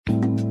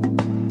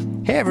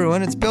Hey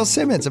everyone, it's Bill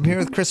Simmons. I'm here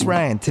with Chris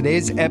Ryan.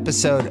 Today's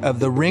episode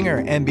of The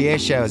Ringer NBA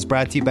Show is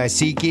brought to you by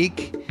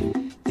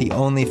SeatGeek, the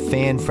only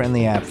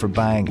fan-friendly app for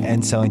buying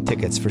and selling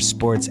tickets for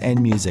sports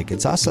and music.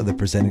 It's also the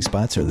presenting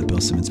sponsor of the Bill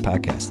Simmons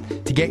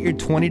podcast. To get your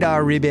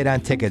 $20 rebate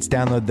on tickets,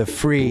 download the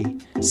free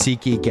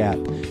SeatGeek app.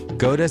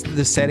 Go to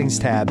the settings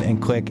tab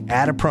and click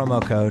add a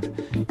promo code.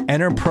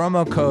 Enter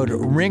promo code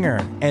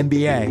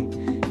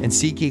RINGERNBA. And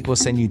SeatGeek will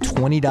send you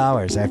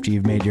 $20 after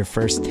you've made your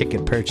first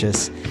ticket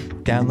purchase.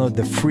 Download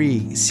the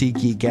free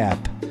SeatGeek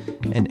app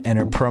and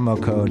enter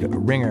promo code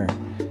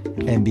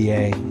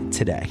RINGERNBA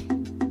today.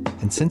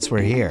 And since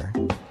we're here,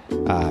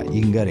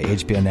 you can go to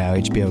HBO Now,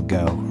 HBO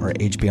Go, or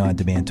HBO On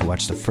Demand to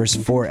watch the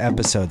first 4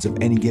 episodes of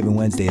Any Given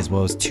Wednesday, as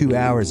well as 2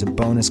 hours of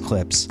bonus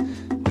clips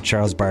with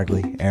Charles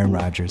Barkley, Aaron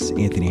Rodgers,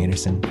 Anthony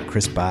Anderson,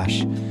 Chris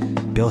Bosh,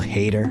 Bill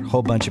Hader, a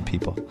whole bunch of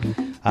people.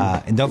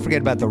 And don't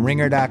forget about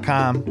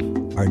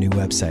TheRinger.com, our new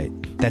website.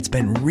 That's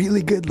been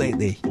really good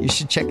lately. You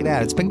should check it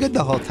out. It's been good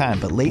the whole time,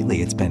 but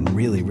lately it's been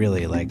really,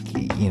 really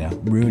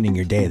ruining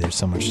your day. There's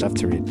so much stuff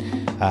to read.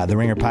 The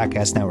Ringer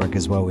Podcast Network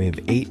as well. We have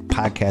 8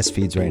 podcast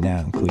feeds right now,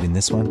 including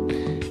this one.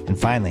 And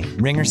finally,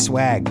 Ringer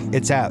Swag.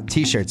 It's out.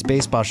 T-shirts,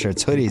 baseball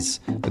shirts,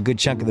 hoodies. A good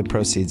chunk of the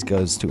proceeds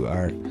goes to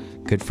our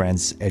good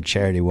friends at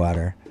Charity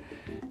Water.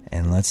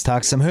 And let's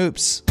talk some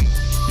hoops.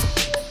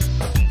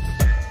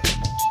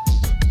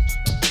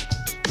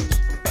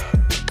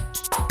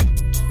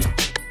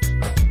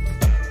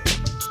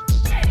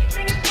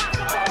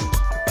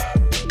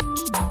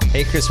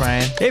 Hey, Chris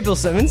Ryan. Hey, Bill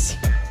Simmons.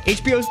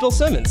 HBO's Bill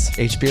Simmons.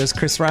 HBO's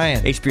Chris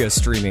Ryan. HBO's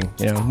streaming.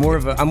 I'm more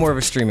of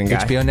a streaming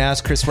guy. HBO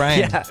Now's Chris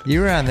Ryan. Yeah. You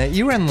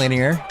were on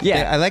linear.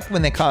 Yeah. I like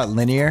when they call it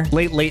linear.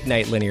 Late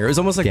night linear. It was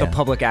almost like the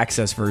public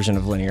access version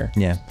of linear.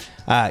 Yeah.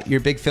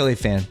 You're a big Philly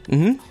fan.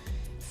 Mm-hmm.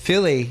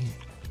 Philly.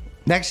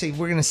 Actually,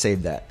 we're gonna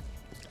save that.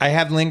 I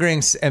have lingering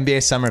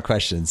NBA summer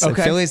questions. So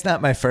okay. Philly's not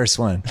my first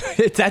one.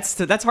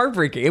 That's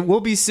heartbreaking. It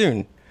will be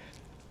soon.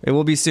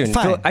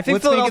 Fine. I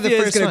think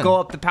Philadelphia is going to go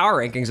up the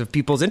power rankings of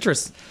people's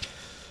interests.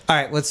 All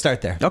right, let's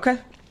start there. Okay.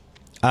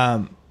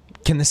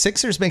 Can the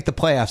Sixers make the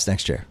playoffs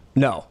next year?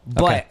 No,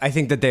 but Okay. I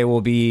think that they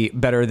will be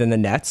better than the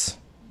Nets.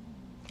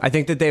 I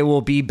think that they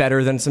will be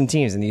better than some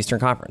teams in the Eastern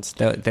Conference.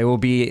 They will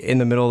be in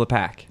the middle of the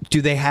pack.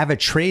 Do they have a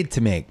trade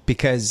to make?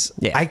 Because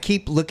I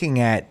keep looking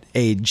at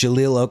a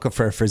Jahlil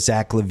Okafor for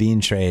Zach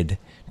LaVine trade,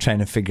 trying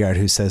to figure out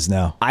who says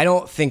no. I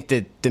don't think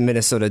that the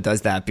Minnesota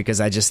does that because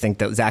I just think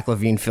that Zach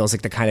LaVine feels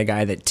like the kind of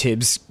guy that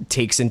Tibbs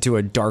takes into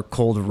a dark,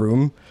 cold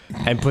room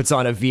and puts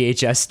on a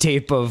VHS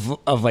tape of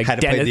like how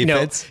to play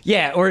defense?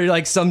 Or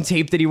like some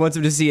tape that he wants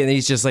him to see, and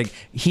he's just like,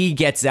 he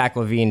gets Zach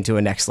LaVine to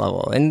a next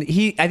level. And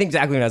I think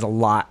Zach LaVine has a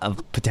lot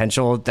of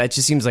potential. That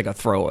just seems like a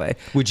throwaway.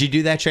 Would you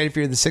do that trade if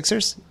you're the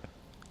Sixers?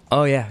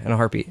 Oh yeah, in a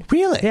heartbeat.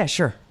 Really? Yeah,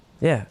 sure.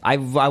 Yeah, I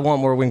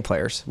want more wing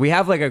players. We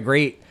have like a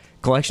great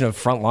collection of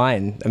front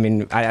line. I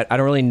mean, I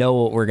don't really know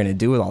what we're going to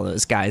do with all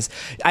those guys.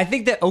 I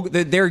think that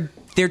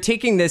they're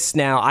taking this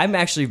now. I'm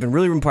actually been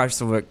really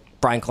impressed with what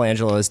Brian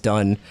Colangelo has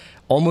done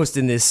almost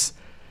in this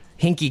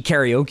hinky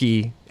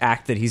karaoke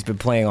act that he's been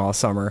playing all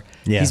summer.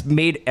 Yeah. He's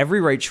made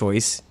every right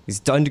choice. He's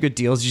done good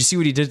deals. Did you see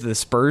what he did to the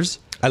Spurs?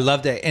 I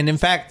loved it. And in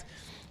fact,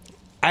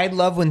 I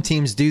love when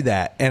teams do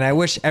that, and I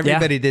wish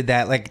everybody did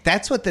that. Like,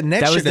 that's what the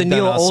Nets should have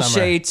done all summer. That was the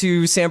Neil Olshey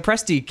to Sam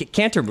Presti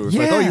Cantor move.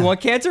 Yeah. Like, oh, you want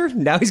Cantor?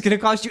 Now he's going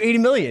to cost you $80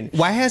 million.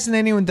 Why hasn't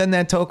anyone done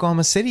that to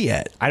Oklahoma City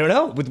yet? I don't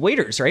know. With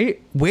waiters,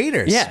 right?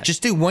 Waiters. Yeah.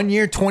 Just do 1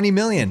 year, $20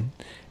 million.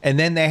 And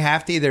then they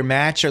have to either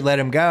match or let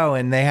him go,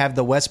 and they have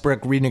the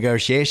Westbrook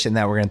renegotiation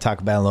that we're going to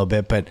talk about in a little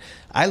bit. But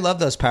I love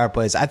those power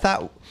plays. I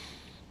thought,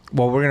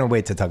 well, we're going to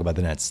wait to talk about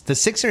the Nets. The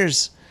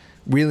Sixers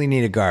really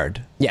need a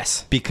guard.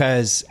 Yes.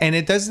 And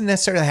it doesn't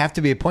necessarily have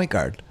to be a point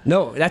guard.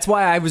 No, that's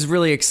why I was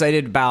really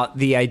excited about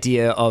the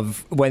idea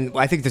of when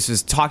I think this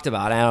was talked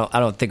about. I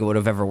don't think it would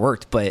have ever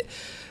worked, but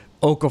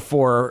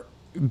Okafor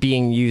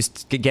being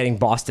used, getting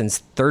Boston's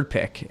third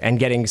pick and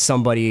getting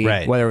somebody,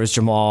 right, whether it was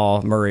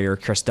Jamal Murray or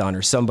Chris Dunn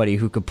or somebody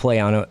who could play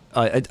on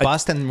a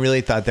Boston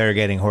really thought they were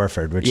getting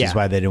Horford, which is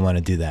why they didn't want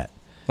to do that.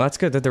 Well, that's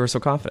good that they were so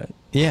confident.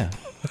 Yeah.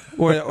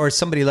 Or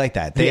somebody like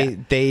that.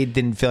 They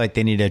didn't feel like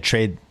they needed a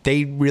trade.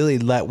 They really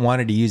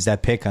wanted to use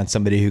that pick on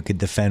somebody who could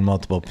defend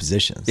multiple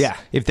positions. Yeah.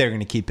 If they're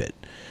going to keep it.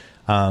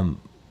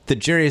 The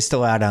jury is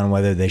still out on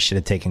whether they should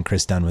have taken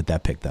Chris Dunn with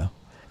that pick, though.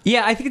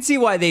 Yeah, I can see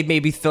why they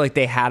maybe feel like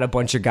they had a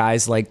bunch of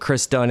guys like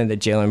Chris Dunn and that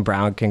Jaylen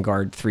Brown can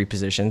guard 3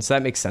 positions.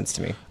 That makes sense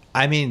to me.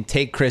 I mean,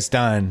 take Chris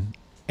Dunn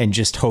and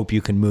just hope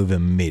you can move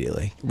him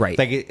immediately. Right.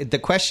 Like, the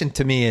question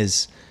to me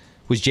is,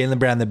 was Jaylen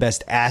Brown the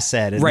best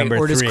asset at number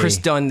 3? Or does Chris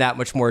Dunn that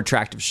much more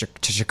attractive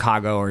to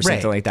Chicago or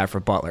something like that for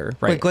Butler?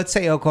 Right. Like, let's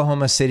say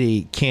Oklahoma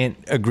City can't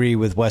agree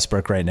with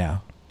Westbrook right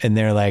now, and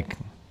they're like,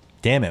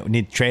 damn it, we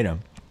need to trade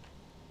him.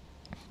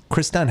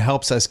 Chris Dunn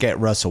helps us get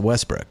Russell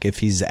Westbrook if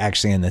he's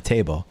actually in the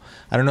table.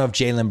 I don't know if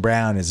Jaylen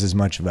Brown is as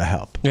much of a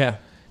help. Yeah.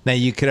 Now,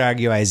 you could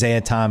argue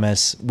Isaiah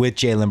Thomas with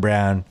Jaylen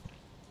Brown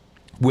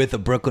with a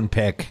Brooklyn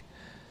pick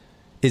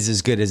is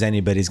as good as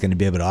anybody's going to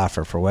be able to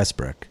offer for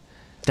Westbrook.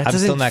 That I'm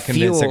doesn't still not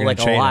convinced they're feel gonna like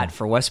a trade lot him.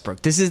 for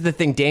Westbrook. This is the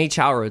thing. Danny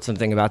Chow wrote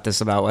something about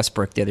this about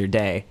Westbrook the other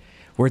day,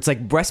 where it's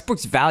like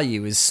Westbrook's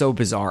value is so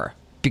bizarre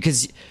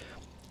because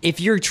if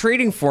you're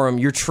trading for him,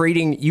 you're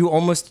trading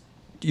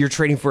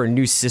for a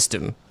new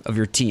system of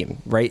your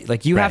team, right?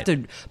 Like you have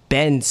to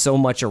bend so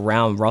much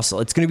around Russell.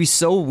 It's going to be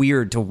so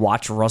weird to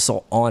watch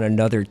Russell on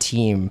another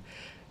team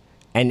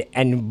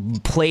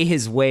and play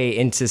his way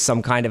into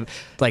some kind of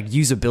like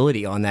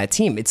usability on that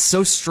team. It's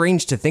so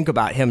strange to think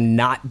about him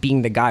not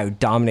being the guy who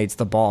dominates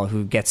the ball,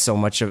 who gets so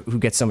much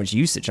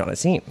usage on a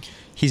team.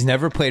 He's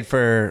never played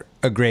for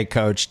a great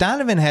coach.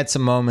 Donovan had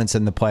some moments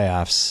in the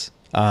playoffs,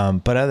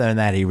 but other than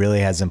that, he really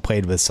hasn't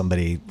played with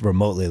somebody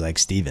remotely like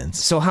Stevens.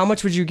 So how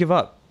much would you give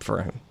up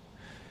for him?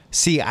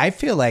 See, I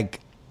feel like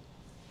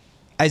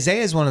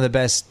Isaiah is one of the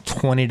best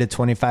 20 to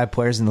 25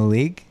 players in the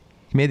league.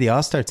 He made the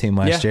All-Star team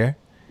last year.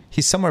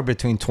 He's somewhere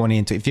between 20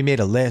 and 2. If you made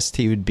a list,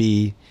 he'd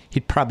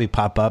probably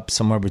pop up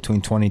somewhere between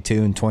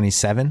 22 and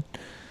 27.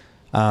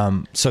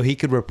 So he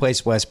could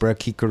replace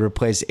Westbrook. He could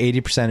replace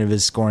 80% of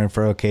his scoring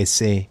for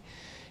OKC.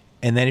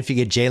 And then if you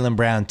get Jaylen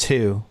Brown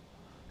too,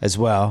 as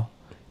well,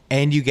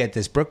 and you get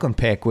this Brooklyn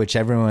pick, which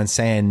everyone's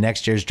saying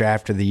next year's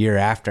draft or the year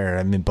after.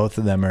 I mean, both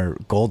of them are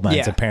gold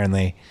mines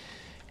apparently.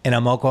 And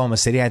I'm Oklahoma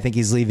City. I think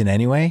he's leaving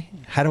anyway.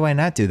 How do I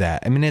not do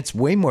that? I mean, it's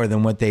way more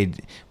than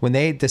when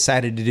they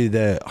decided to do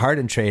the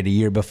Harden trade a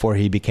year before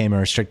he became a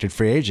restricted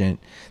free agent.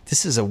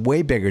 This is a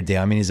way bigger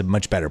deal. I mean, he's a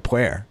much better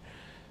player.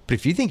 But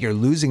if you think you're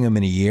losing him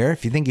in a year,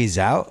 if you think he's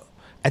out,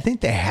 I think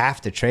they have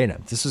to trade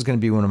him. This is going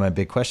to be one of my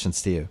big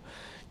questions to you.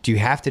 Do you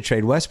have to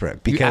trade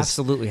Westbrook? Because you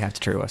absolutely have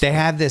to trade Westbrook. They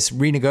have this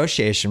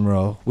renegotiation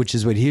rule, which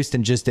is what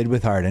Houston just did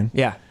with Harden.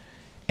 Yeah.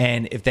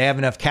 And if they have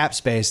enough cap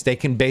space, they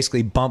can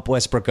basically bump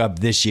Westbrook up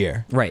this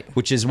year. Right.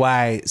 Which is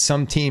why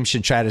some teams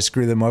should try to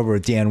screw them over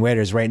with Deion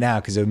Waiters right now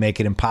because it would make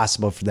it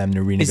impossible for them to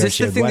renegotiate. Is this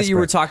the thing Westbrook. that you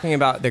were talking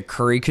about that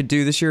Curry could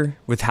do this year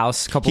with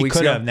House a couple weeks He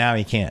ago? could have. Now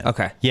he can't.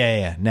 Okay.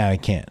 Yeah. Now he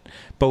can't.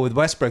 But with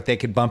Westbrook, they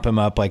could bump him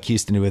up like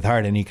Houston did with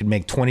Harden. He could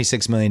make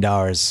 $26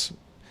 million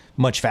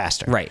much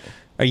faster. Right.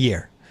 A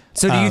year.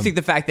 So do you think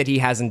the fact that he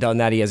hasn't done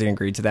that, he hasn't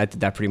agreed to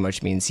that pretty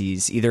much means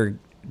he's either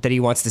that he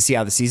wants to see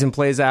how the season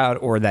plays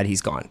out or that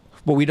he's gone?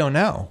 Well, we don't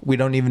know. We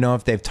don't even know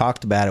if they've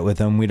talked about it with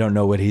him. We don't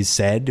know what he's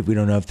said. We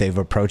don't know if they've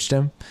approached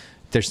him.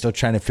 They're still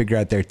trying to figure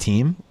out their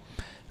team.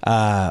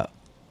 But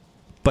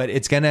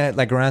it's going to,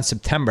 like around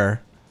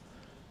September,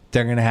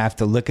 they're going to have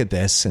to look at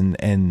this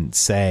and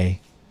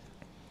say,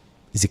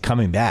 is he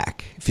coming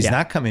back? If he's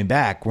not coming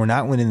back, we're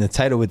not winning the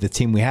title with the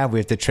team we have. We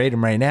have to trade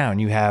him right now.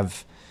 And you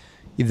have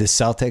the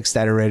Celtics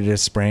that are ready to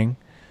spring.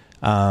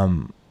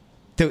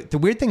 The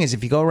weird thing is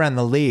if you go around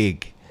the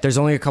league, there's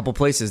only a couple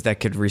places that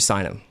could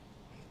re-sign him.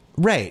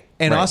 Right.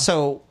 And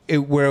also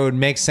where it would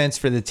make sense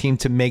for the team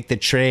to make the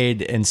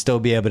trade and still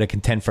be able to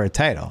contend for a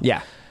title.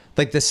 Yeah.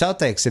 Like the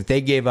Celtics, if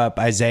they gave up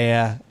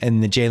Isaiah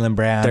and the Jaylen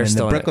Brown and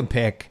the Brooklyn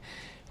pick,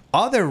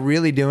 all they're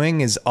really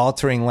doing is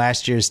altering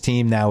last year's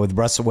team now with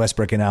Russell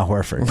Westbrook and Al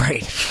Horford.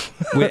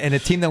 Right. And a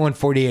team that won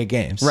 48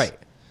 games. Right.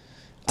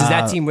 Does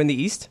that team win the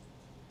East?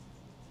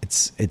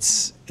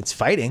 It's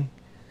fighting.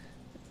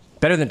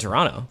 Better than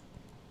Toronto.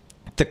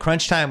 The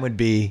crunch time would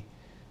be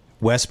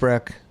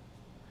Westbrook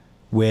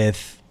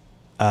with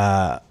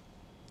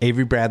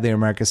Avery Bradley or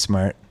Marcus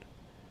Smart,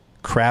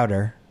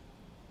 Crowder,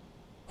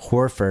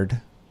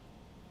 Horford,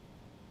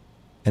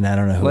 and I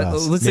don't know who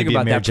else. Let's think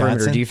about Amir that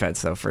perimeter Johnson.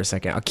 defense, though, for a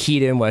second.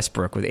 Keaton,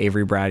 Westbrook with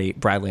Avery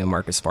Bradley and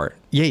Marcus Smart.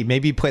 Yeah,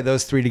 maybe you play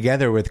those three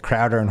together with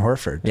Crowder and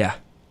Horford. Yeah.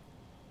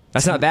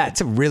 That's not bad.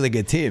 It's a really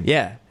good team.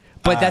 Yeah.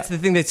 But that's the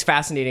thing that's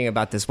fascinating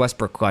about this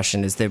Westbrook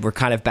question is that we're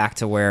kind of back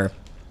to where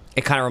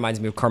it kind of reminds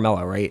me of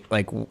Carmelo, right?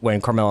 Like when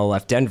Carmelo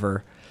left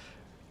Denver,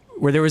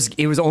 where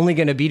it was only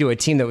going to be to a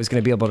team that was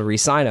going to be able to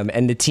re-sign him,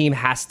 and the team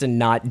has to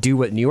not do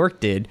what New York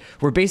did,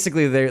 where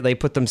basically they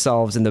put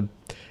themselves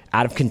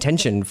out of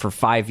contention for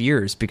 5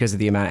 years because of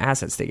the amount of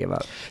assets they give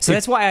up. So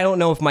that's why I don't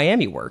know if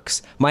Miami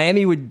works.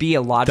 Miami would be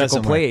a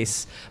logical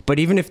place, but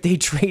even if they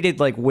traded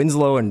like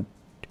Winslow and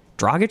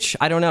Dragic,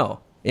 I don't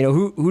know. You know,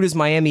 who does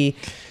Miami?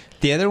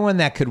 The other one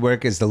that could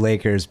work is the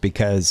Lakers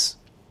because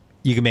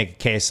you can make a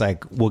case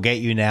like we'll get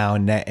you now,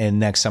 and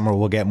next summer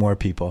we'll get more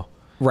people.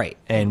 Right.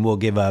 And we'll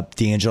give up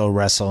D'Angelo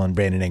Russell and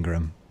Brandon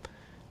Ingram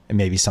and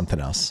maybe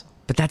something else.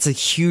 But that's a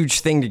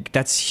huge thing.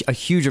 That's a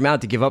huge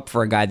amount to give up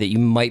for a guy that you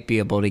might be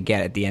able to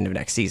get at the end of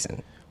next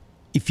season.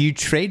 If you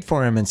trade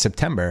for him in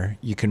September,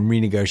 you can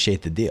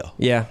renegotiate the deal.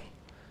 Yeah.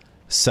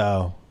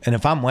 So, and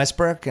if I'm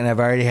Westbrook and I've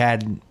already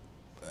had,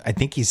 I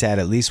think he's had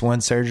at least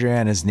one surgery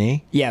on his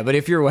knee. Yeah, but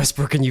if you're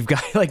Westbrook and you've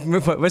got like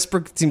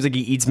Westbrook seems like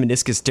he eats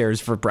meniscus tears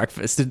for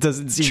breakfast. It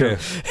doesn't seem true.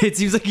 It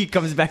seems like he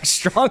comes back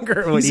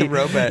stronger when He's a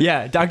robot.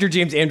 Yeah, Dr.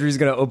 James Andrews is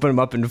going to open him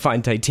up and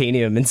find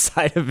titanium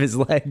inside of his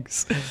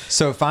legs.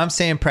 So if I'm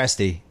saying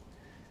Presti,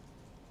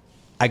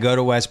 I go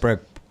to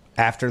Westbrook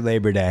after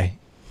Labor Day.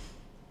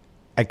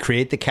 I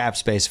create the cap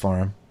space for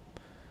him,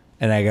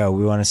 and I go,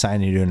 we want to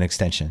sign you to an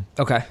extension.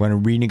 Okay. We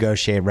want to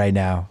renegotiate right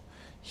now.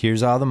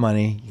 Here's all the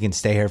money. You can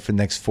stay here for the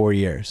next 4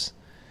 years.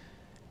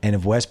 And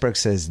if Westbrook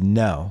says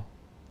no,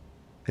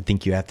 I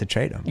think you have to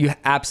trade him. You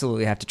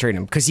absolutely have to trade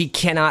him because he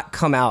cannot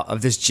come out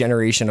of this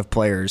generation of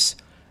players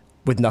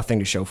with nothing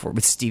to show for it,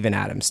 with Steven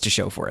Adams to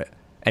show for it,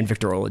 and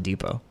Victor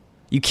Oladipo.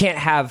 You can't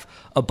have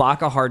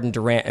Ibaka, Harden,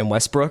 Durant, and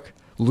Westbrook,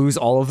 lose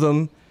all of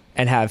them,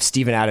 and have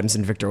Steven Adams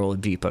and Victor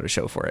Oladipo to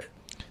show for it.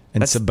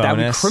 And Sabonis. That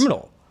would be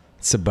criminal.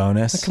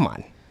 Sabonis. Like, come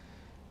on.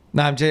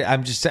 No, I'm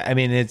just. I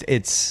mean,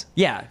 it's.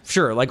 Yeah,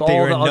 sure. Like all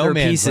the other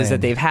pieces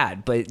that they've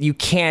had, but you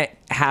can't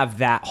have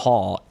that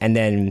haul and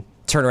then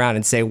turn around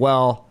and say,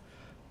 "Well,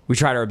 we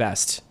tried our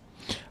best."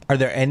 Are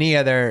there any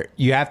other?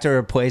 You have to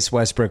replace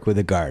Westbrook with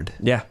a guard.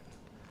 Yeah.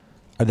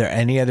 Are there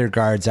any other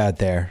guards out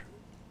there?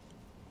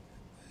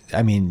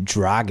 I mean,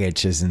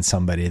 Dragic isn't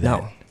somebody that.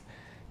 No.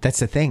 That's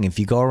the thing. If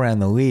you go around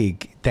the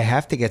league, they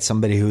have to get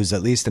somebody who's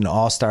at least an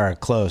all-star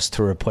close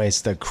to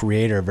replace the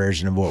creator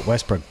version of what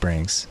Westbrook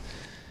brings.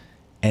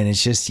 And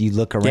it's just, you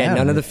look around. Yeah,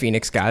 none of the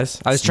Phoenix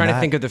guys. I was trying to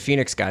think of the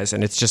Phoenix guys,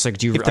 and it's just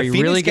like, if the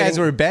Phoenix guys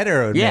were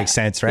better, it would make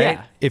sense, right?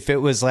 Yeah. If it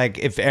was like,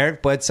 if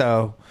Eric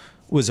Bledsoe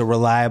was a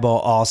reliable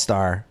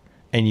all-star,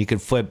 and you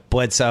could flip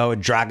Bledsoe,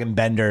 Dragon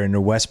Bender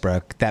into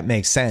Westbrook, that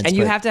makes sense. And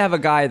you have to have a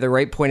guy at the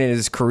right point in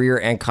his career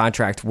and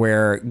contract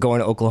where going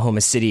to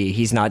Oklahoma City,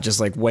 he's not just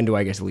like, when do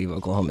I get to leave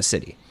Oklahoma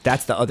City?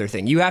 That's the other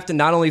thing. You have to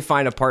not only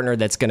find a partner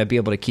that's going to be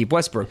able to keep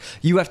Westbrook,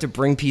 you have to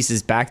bring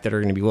pieces back that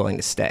are going to be willing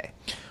to stay.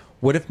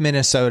 What if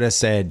Minnesota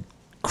said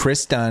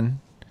Chris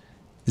Dunn,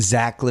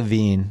 Zach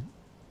LaVine,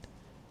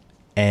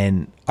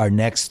 and our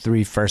next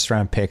 3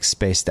 first-round picks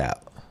spaced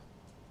out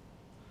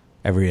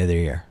every other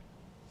year?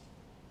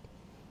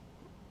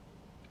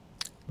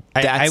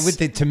 I would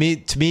think,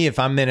 to me, if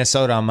I'm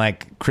Minnesota, I'm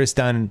like, Chris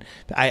Dunn.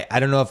 I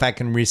don't know if I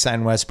can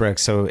re-sign Westbrook,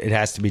 so it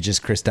has to be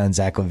just Chris Dunn,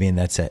 Zach LaVine.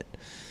 That's it.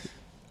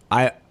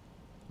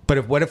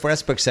 But what if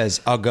Westbrook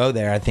says, I'll go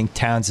there. I think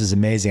Towns is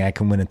amazing. I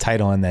can win a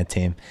title on that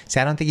team. See,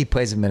 I don't think he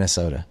plays in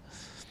Minnesota.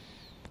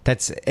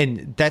 That's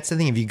the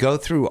thing. If you go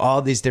through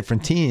all these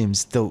different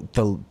teams,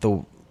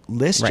 the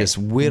list just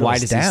whittles down. Why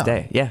does he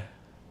stay? Yeah.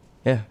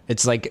 Yeah.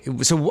 It's like,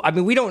 so, I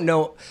mean, we don't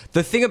know.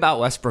 The thing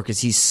about Westbrook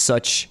is he's so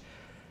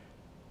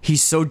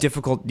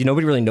difficult.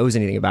 Nobody really knows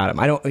anything about him.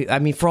 I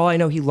mean, for all I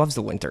know, he loves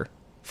the winter.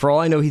 For all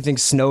I know, he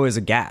thinks snow is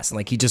a gas, and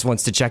like he just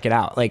wants to check it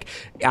out. Like,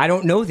 I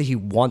don't know that he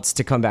wants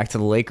to come back to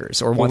the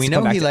Lakers or wants to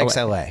come back to LA. We know he likes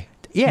LA.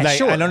 Yeah, like,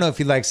 sure. I don't know if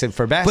he likes it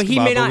for basketball, but he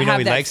may not we know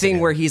have he that likes thing it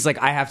where he's like,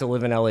 I have to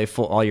live in LA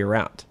all year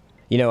round.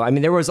 I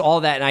mean, there was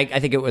all that, and I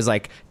think it was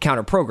like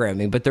counter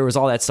programming, but there was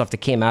all that stuff that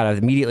came out of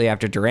immediately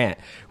after Durant,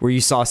 where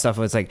you saw stuff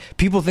where it's like,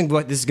 people think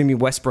this is going to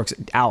be Westbrook's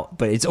out,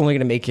 but it's only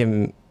going to make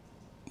him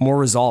more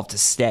resolved to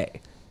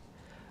stay.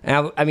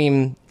 And I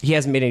mean, he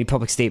hasn't made any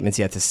public statements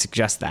yet to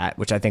suggest that,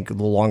 which I think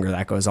the longer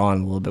that goes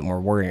on, a little bit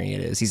more worrying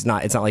it is. It's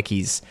not like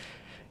he's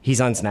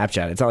on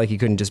Snapchat. It's not like he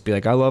couldn't just be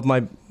like, I love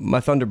my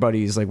Thunder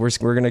buddies. Like,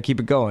 we're going to keep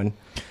it going.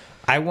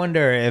 I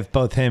wonder if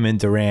both him and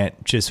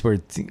Durant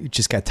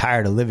just got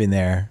tired of living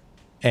there.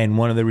 And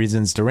one of the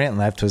reasons Durant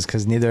left was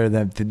because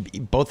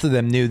both of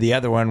them knew the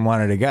other one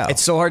wanted to go.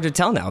 It's so hard to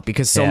tell now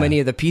because so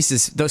many of the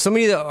pieces, so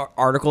many of the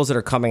articles that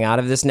are coming out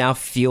of this now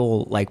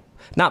feel like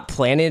not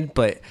planted,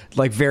 but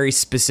like very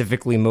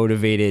specifically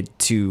motivated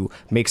to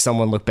make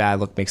someone look bad,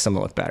 make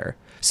someone look better.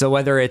 So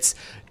whether it's,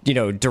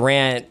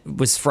 Durant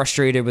was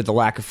frustrated with the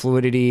lack of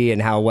fluidity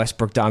and how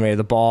Westbrook dominated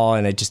the ball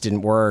and it just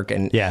didn't work.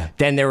 And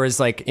then there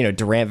was like,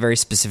 Durant very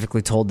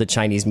specifically told the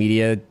Chinese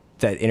media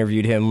that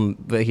interviewed him,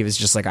 but he was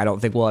just like, I don't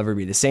think we'll ever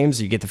be the same.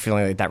 So you get the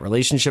feeling like that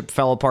relationship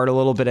fell apart a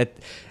little bit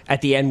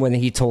at the end when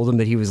he told him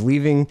that he was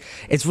leaving.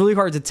 It's really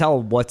hard to tell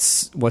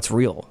what's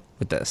real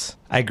with this.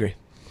 I agree.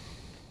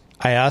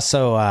 I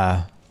also,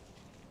 I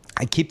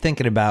keep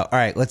thinking about, all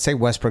right, let's say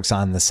Westbrook's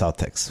on the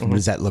Celtics. Mm-hmm. What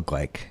does that look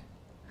like?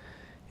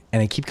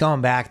 And I keep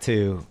going back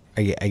to,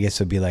 I guess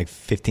it would be like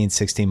 15,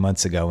 16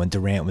 months ago when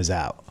Durant was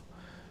out.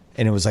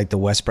 And it was like the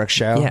Westbrook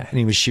show. Yeah. And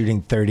he was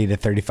shooting 30 to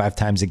 35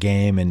 times a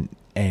game.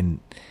 And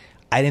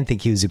I didn't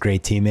think he was a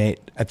great teammate.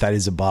 I thought he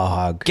was a ball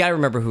hog. You got to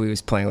remember who he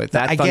was playing with.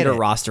 That Thunder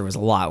roster was a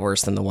lot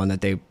worse than the one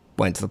that they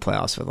went to the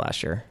playoffs with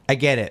last year. I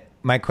get it.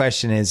 My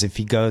question is, if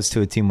he goes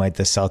to a team like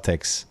the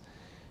Celtics,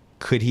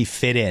 could he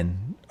fit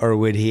in? Or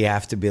would he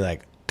have to be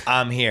like,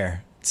 I'm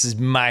here. This is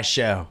my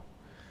show.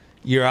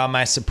 You're on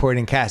my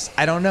supporting cast.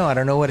 I don't know. I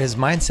don't know what his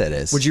mindset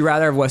is. Would you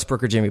rather have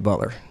Westbrook or Jimmy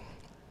Butler?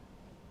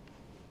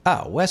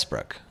 Oh,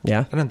 Westbrook.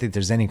 Yeah. I don't think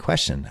there's any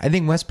question. I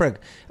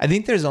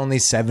think there's only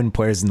 7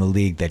 players in the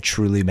league that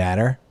truly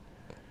matter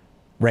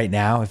right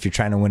now if you're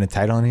trying to win a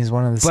title, and he's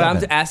one of the 7.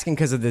 But I'm asking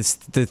because of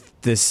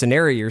this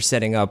scenario you're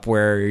setting up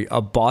where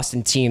a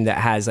Boston team that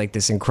has like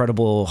this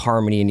incredible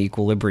harmony and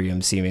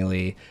equilibrium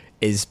seemingly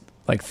is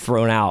like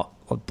thrown out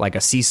like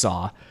a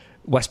seesaw.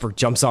 Westbrook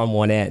jumps on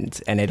one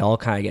end and it all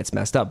kind of gets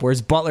messed up.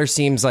 Whereas Butler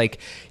seems like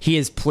he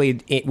has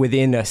played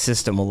within a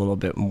system a little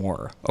bit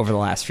more over the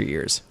last few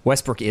years.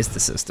 Westbrook is the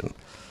system.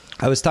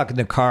 I was talking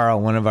to Carl,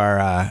 one of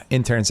our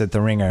interns at The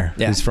Ringer,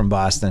 who's from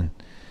Boston.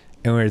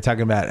 And we were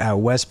talking about how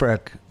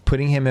Westbrook,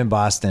 putting him in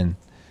Boston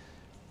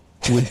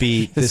would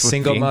be the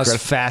single most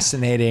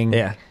fascinating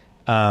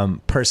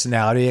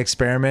personality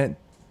experiment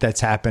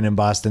that's happened in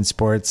Boston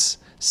sports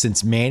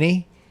since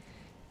Manny.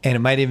 And it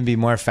might even be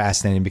more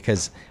fascinating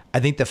because I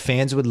think the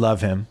fans would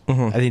love him.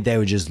 I think they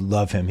would just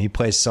love him. He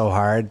plays so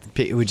hard.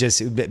 It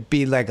would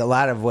be like a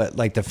lot of what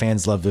like the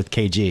fans loved with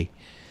KG.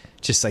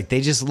 Just like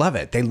they just love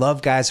it. They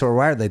love guys who are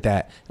wired like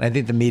that. And I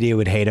think the media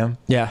would hate him.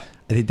 Yeah.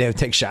 I think they would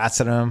take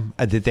shots at him.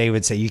 I think they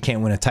would say, you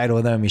can't win a title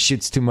with him. He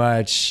shoots too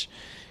much.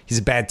 He's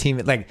a bad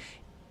teammate. Like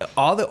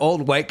all the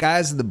old white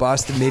guys in the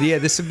Boston media,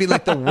 this would be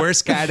like the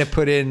worst guy to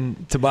put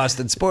in to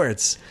Boston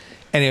sports.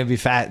 And it would be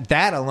fat.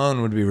 That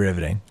alone would be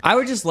riveting. I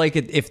would just like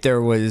it if there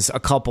was a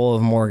couple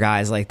of more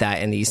guys like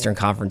that in the Eastern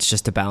Conference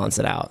just to balance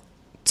it out.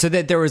 So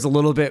that there was a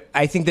little bit,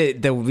 I think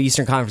that the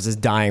Eastern Conference is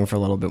dying for a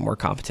little bit more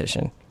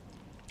competition.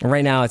 And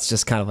right now it's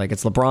just kind of like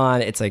it's LeBron.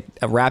 It's like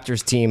a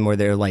Raptors team where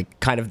they're like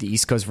kind of the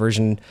Eastern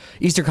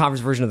Conference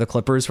version of the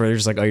Clippers where they're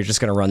just like, oh, you're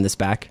just going to run this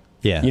back.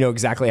 Yeah. You know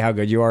exactly how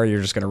good you are.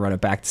 You're just going to run it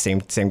back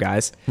the same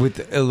guys. With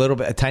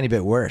a tiny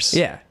bit worse.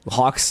 Yeah.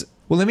 Hawks.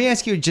 Well, let me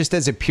ask you just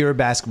as a pure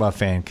basketball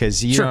fan,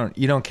 because you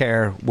don't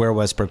care where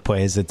Westbrook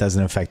plays. It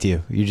doesn't affect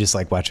you. You just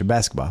like watching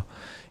basketball.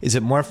 Is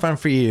it more fun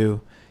for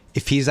you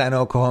if he's on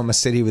Oklahoma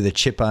City with a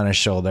chip on his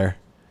shoulder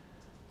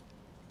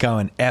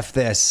going, F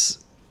this,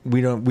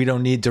 we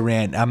don't need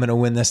Durant, I'm going to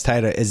win this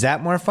title? Is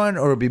that more fun,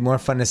 or would it be more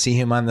fun to see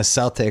him on the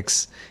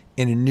Celtics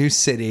in a new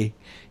city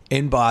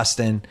in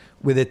Boston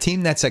with a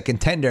team that's a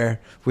contender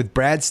with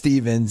Brad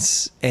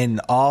Stevens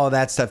and all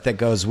that stuff that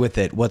goes with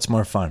it? What's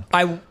more fun?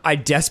 I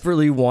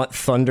desperately want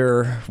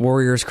Thunder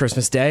Warriors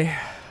Christmas Day.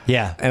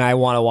 Yeah. And I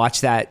want to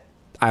watch that.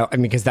 I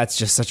mean, because that's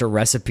just such a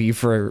recipe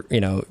for,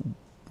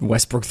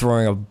 Westbrook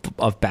throwing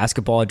a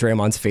basketball at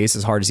Draymond's face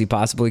as hard as he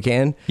possibly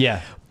can.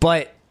 Yeah.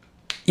 But,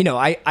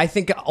 I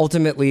think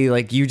ultimately,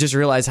 like, you just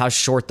realize how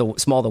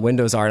small the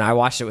windows are. And I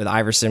watched it with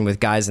Iverson, with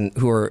guys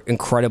who are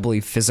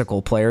incredibly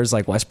physical players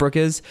like Westbrook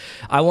is.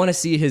 I want to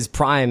see his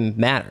prime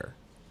matter.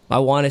 I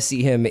want to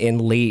see him in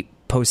late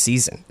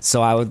postseason.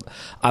 So I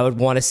would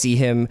want to see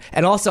him.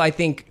 And also, I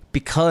think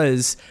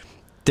because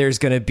there's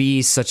going to be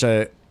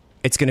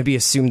it's going to be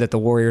assumed that the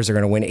Warriors are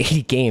going to win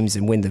 80 games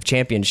and win the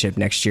championship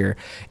next year.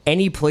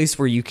 Any place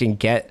where you can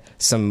get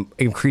some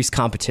increased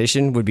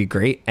competition would be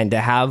great. And to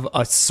have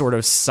a sort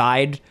of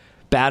side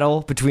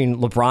battle between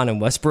LeBron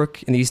and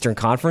Westbrook in the Eastern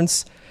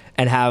Conference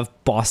and have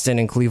Boston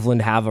and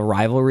Cleveland have a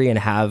rivalry and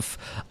have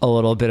a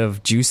little bit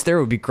of juice there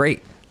would be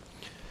great.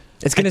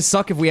 It's going to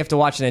suck if we have to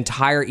watch an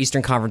entire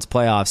Eastern Conference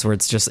playoffs where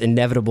it's just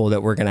inevitable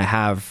that we're going to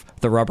have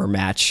the rubber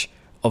match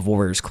of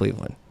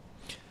Warriors-Cleveland.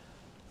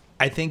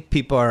 I think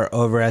people are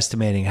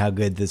overestimating how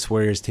good this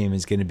Warriors team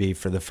is going to be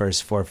for the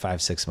first 4,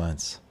 5, 6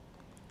 months.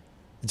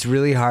 It's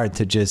really hard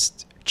to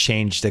just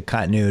change the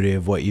continuity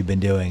of what you've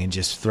been doing and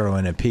just throw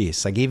in a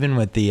piece. Like even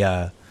with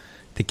the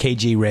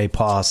KG Ray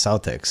Paul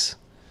Celtics,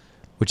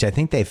 which I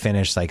think they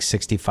finished like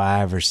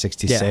 65 or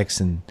 66,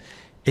 and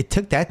it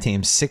took that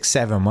team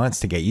 6-7 months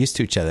to get used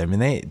to each other. I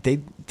mean,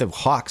 the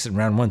Hawks in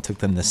round 1 took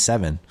them to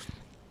 7.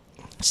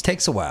 It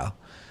takes a while.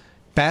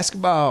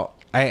 Basketball,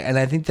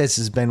 I think this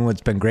has been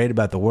what's been great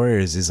about the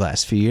Warriors these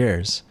last few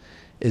years,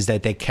 is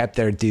that they kept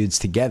their dudes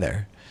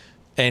together.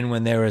 And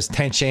when there was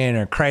tension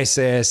or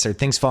crisis or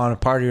things falling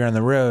apart here on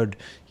the road,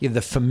 you have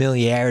the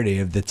familiarity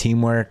of the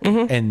teamwork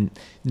and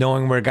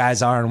knowing where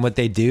guys are and what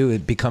they do.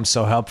 It becomes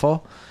so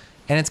helpful.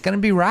 And it's going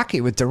to be rocky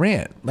with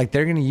Durant. Like,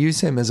 they're going to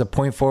use him as a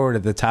point forward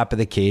at the top of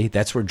the key.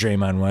 That's where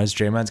Draymond was.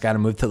 Draymond's got to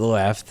move to the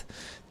left.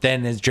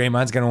 Then as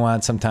Draymond's going to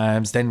want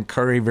sometimes. Then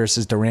Curry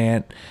versus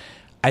Durant.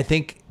 I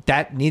think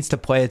that needs to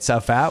play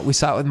itself out. We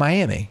saw it with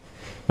Miami.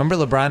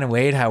 Remember LeBron and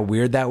Wade, how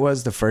weird that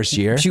was the first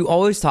year? But you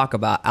always talk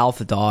about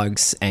alpha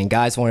dogs and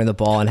guys wanting the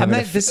ball and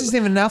having. This isn't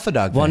even an alpha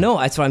dog. Well, no,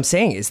 that's what I'm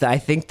saying. Is that I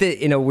think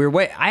that in a weird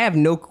way, I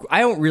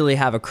don't really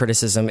have a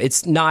criticism.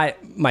 It's not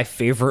my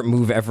favorite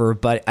move ever,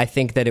 but I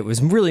think that it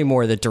was really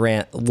more that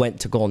Durant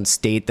went to Golden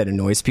State that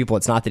annoys people.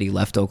 It's not that he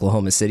left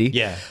Oklahoma City.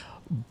 Yeah.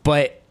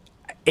 But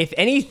if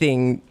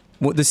anything,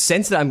 the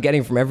sense that I'm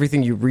getting from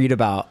everything you read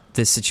about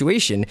this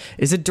situation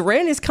is that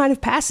Durant is kind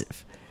of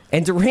passive,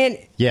 and Durant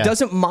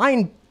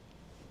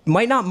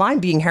might not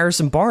mind being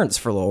Harrison Barnes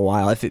for a little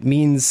while if it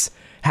means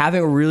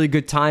having a really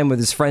good time with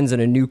his friends in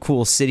a new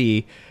cool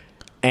city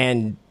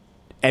and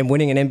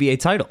winning an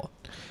NBA title.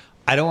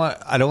 I don't want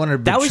to.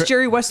 That was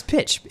Jerry West's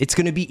pitch. It's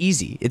going to be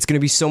easy. It's going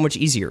to be so much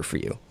easier for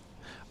you.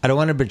 I don't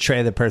want to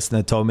betray the person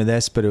that told me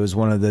this, but it was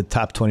one of the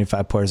top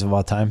 25 players of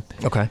all time.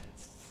 Okay.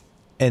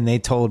 And they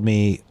told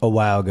me a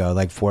while ago,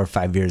 like 4 or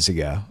 5 years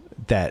ago,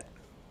 that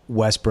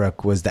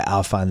Westbrook was the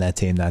alpha on that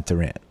team, not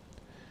Durant.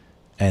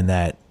 And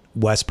that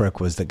Westbrook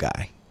was the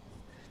guy.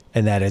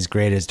 And that as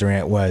great as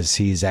Durant was,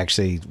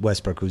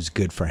 Westbrook was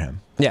good for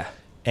him. Yeah.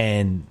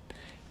 And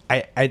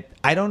I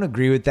don't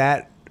agree with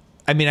that.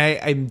 I mean,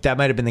 I that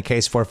might have been the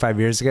case 4 or 5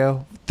 years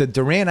ago. The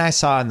Durant I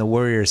saw in the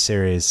Warriors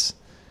series,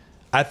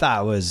 I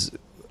thought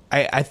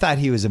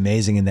he was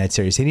amazing in that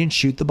series. He didn't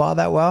shoot the ball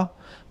that well,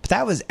 but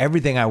that was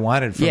everything I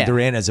wanted from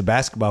Durant as a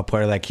basketball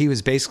player. Like, he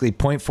was basically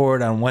point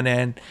forward on one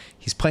end.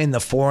 He's playing the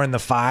 4 and the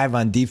 5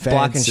 on defense.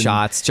 Blocking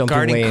shots, jumping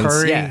guarding lanes.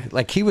 Curry. Yeah.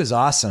 Like, he was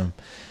awesome.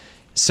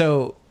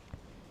 So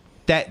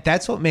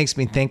That's what makes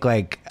me think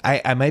like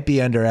I might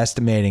be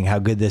underestimating how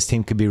good this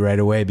team could be right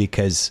away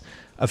because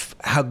of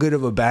how good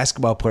of a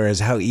basketball player is,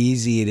 how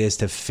easy it is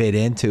to fit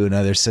into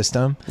another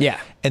system. Yeah.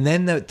 And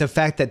then the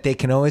fact that they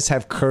can always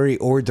have Curry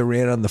or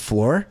Durant on the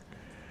floor.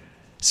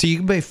 So you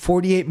can play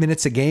 48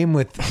 minutes a game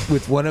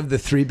with one of the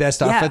three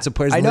best offensive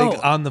players in the league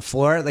on the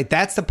floor. Like,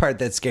 that's the part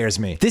that scares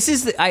me. This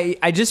is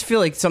I just feel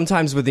like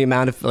sometimes with the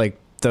amount of like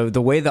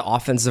the way the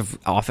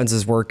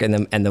offenses work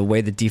and the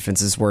way the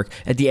defenses work,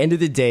 at the end of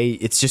the day,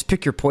 it's just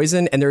pick your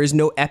poison, and there is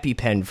no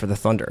EpiPen for the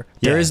Thunder.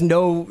 There is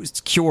no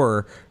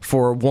cure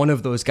for one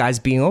of those guys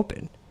being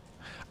open.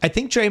 I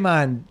think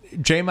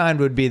Draymond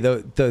would be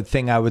the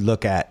thing I would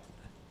look at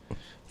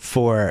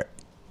for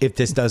if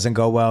this doesn't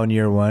go well in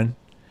year one.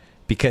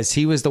 Because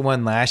he was the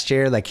one last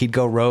year, like he'd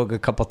go rogue a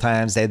couple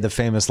times. They had the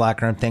famous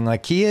locker room thing.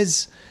 Like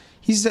he's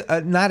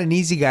not an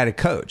easy guy to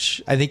coach.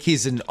 I think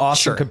he's an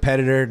awesome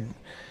competitor,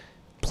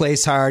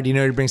 plays hard, you know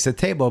what he brings to the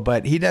table,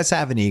 but he does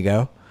have an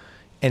ego.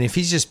 And if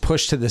he's just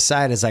pushed to the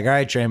side, it's like, all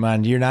right,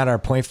 Draymond, you're not our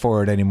point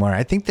forward anymore.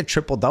 I think the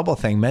triple-double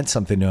thing meant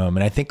something to him.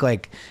 And I think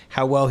like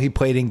how well he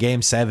played in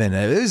Game 7.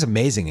 It was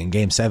amazing in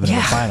Game 7 of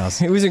the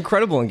finals. It was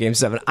incredible in Game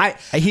 7.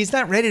 He's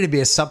not ready to be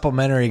a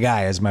supplementary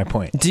guy, is my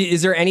point.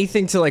 Is there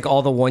anything to like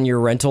all the one-year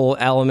rental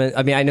element?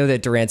 I mean, I know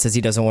that Durant says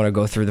he doesn't want to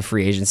go through the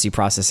free agency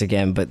process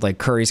again, but like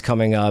Curry's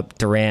coming up,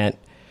 Durant.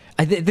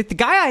 The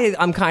guy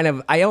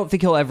I don't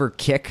think he'll ever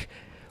kick,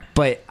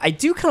 but I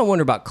do kind of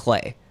wonder about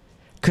Clay.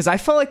 Because I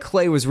felt like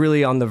Clay was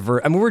really on the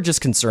verge. I mean, we're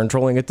just concern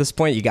trolling at this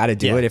point. You got to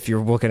do it if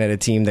you're looking at a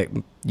team that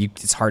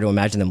it's hard to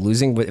imagine them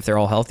losing if they're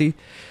all healthy.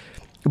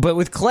 But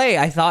with Clay,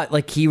 I thought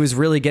like he was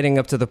really getting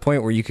up to the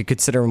point where you could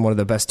consider him one of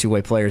the best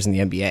two-way players in the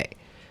NBA.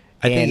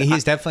 I think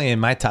he's definitely in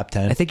my top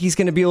 10. I think he's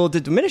going to be able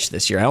to diminish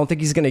this year. I don't think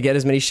he's going to get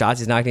as many shots.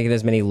 He's not going to get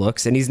as many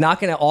looks. And he's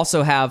not going to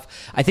also have,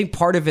 I think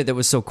part of it that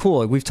was so cool,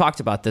 like we've talked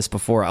about this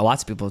before,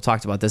 lots of people have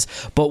talked about this,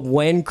 but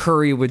when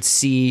Curry would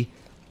see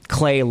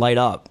Clay light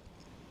up,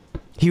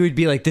 he would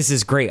be like, this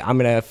is great. I'm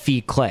going to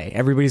feed Clay.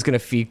 Everybody's going to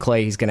feed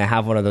Clay. He's going to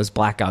have one of those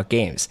blackout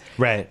games.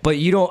 Right. But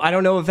I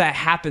don't know if that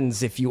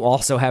happens if you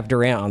also have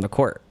Durant on the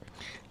court.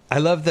 I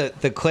love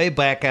the Clay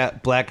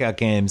blackout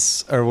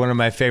games are one of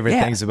my favorite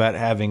things about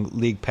having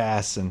League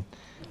Pass and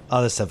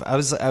all this stuff. I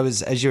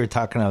was as you were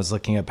talking, I was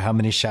looking up how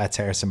many shots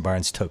Harrison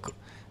Barnes took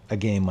a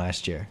game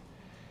last year.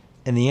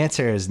 And the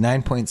answer is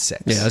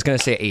 9.6. Yeah, I was going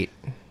to say 8.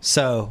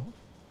 So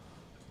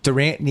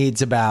Durant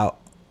needs about,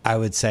 I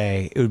would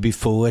say it would be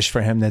foolish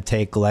for him to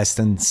take less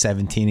than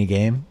 17,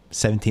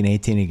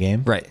 18 a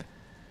game. Right.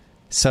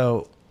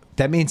 So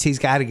that means he's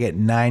got to get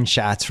 9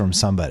 shots from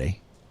somebody.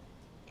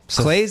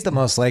 So Clay's the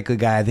most likely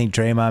guy. I think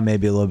Draymond may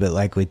be a little bit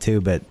likely too,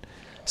 but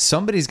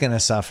somebody's going to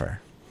suffer.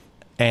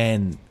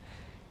 And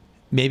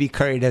maybe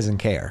Curry doesn't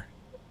care.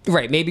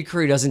 Right. Maybe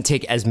Curry doesn't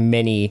take as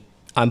many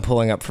I'm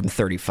pulling up from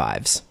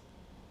 35s.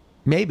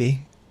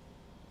 Maybe.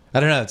 I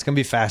don't know. It's going to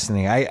be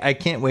fascinating. I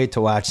can't wait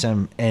to watch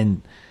them.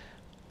 And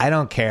I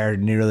don't care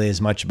nearly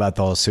as much about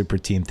the whole super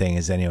team thing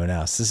as anyone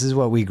else. This is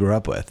what we grew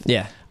up with.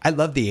 Yeah. I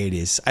love the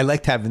 80s. I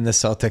liked having the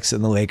Celtics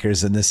and the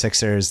Lakers and the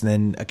Sixers, and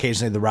then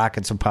occasionally the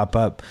Rockets would pop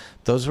up.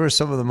 Those were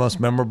some of the most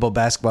memorable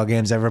basketball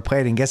games ever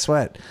played. And guess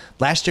what?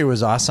 Last year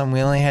was awesome.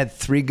 We only had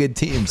 3 good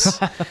teams.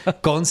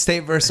 Golden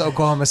State versus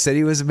Oklahoma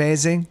City was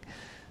amazing.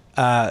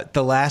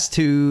 The last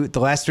 3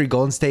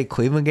 Golden State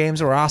Cleveland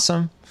games were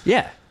awesome.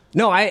 Yeah.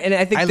 No,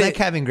 I think I like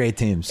having great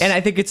teams, and I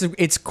think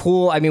it's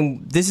cool. I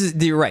mean,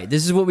 you're right.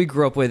 This is what we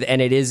grew up with,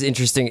 and it is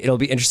interesting. It'll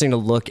be interesting to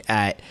look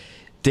at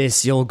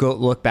this. You'll go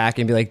look back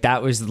and be like,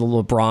 that was the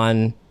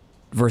LeBron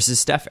versus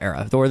Steph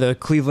era, or the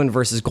Cleveland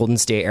versus Golden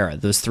State era.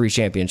 Those 3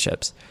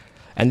 championships,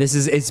 and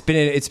it's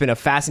been a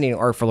fascinating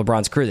arc for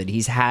LeBron's career that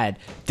he's had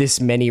this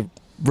many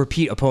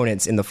repeat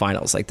opponents in the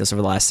finals like this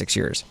over the last 6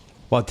 years.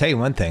 Well, I'll tell you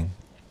one thing: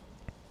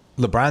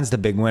 LeBron's the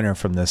big winner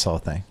from this whole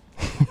thing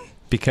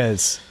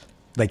because.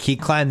 Like, he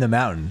climbed the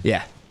mountain.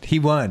 Yeah. He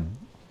won.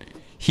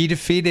 He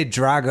defeated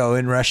Drago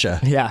in Russia.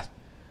 Yeah.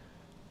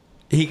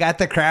 He got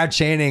the crowd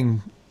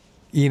chanting,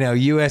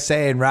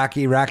 USA and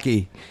Rocky,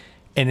 Rocky.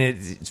 And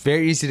it's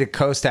very easy to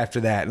coast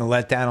after that and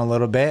let down a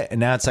little bit. And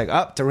now it's like,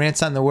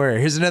 Durant's on the Warrior.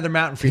 Here's another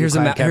mountain for you.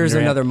 Here's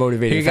another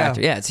motivating factor.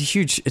 Yeah, it's a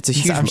huge.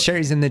 I'm sure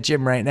he's in the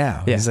gym right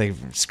now. Yeah. He's like,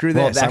 screw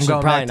this. I'm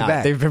going back to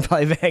back. They've been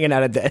probably hanging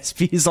out at the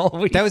SPs all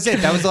week. That was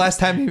it. That was the last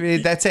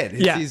time that's it.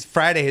 He's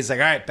Friday. He's like,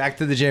 all right, back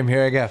to the gym.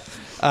 Here I go.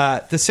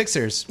 The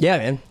Sixers. Yeah,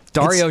 man.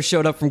 Dario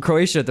showed up from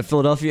Croatia at the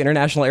Philadelphia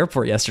International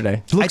Airport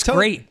yesterday. Looks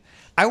great.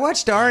 I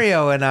watched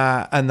Dario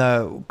on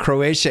the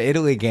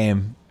Croatia-Italy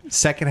game.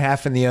 Second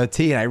half in the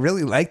OT, and I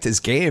really liked his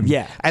game.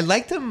 Yeah. I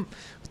liked him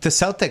with the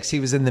Celtics. He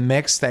was in the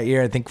mix that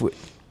year. I think was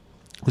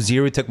the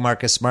year we took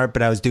Marcus Smart,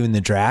 but I was doing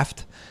the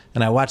draft,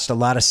 and I watched a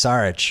lot of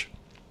Saric.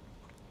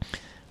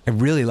 I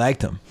really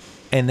liked him.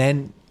 And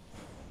then,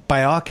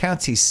 by all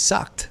accounts, he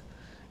sucked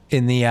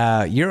in the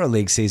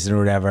EuroLeague season or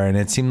whatever, and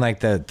it seemed like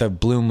the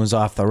bloom was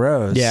off the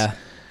rose. Yeah.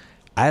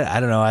 I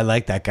don't know. I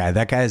like that guy.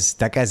 That guy's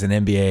an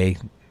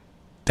NBA.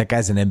 That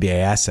guy's an NBA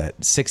asset.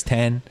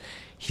 6'10".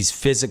 He's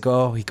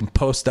physical. He can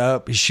post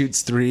up. He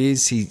shoots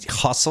threes. He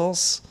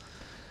hustles.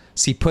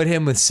 So he put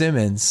him with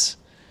Simmons.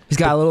 He's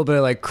got a little bit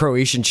of like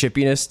Croatian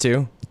chippiness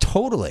too.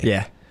 Totally.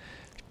 Yeah.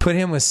 Put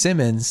him with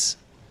Simmons.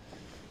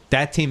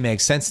 That team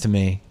makes sense to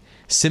me.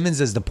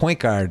 Simmons as the point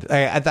guard.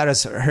 I thought it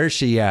was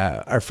Hershey,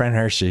 our friend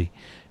Hershey.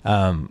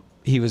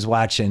 He was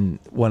watching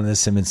one of the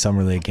Simmons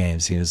Summer League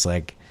games. He was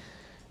like,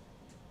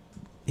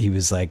 do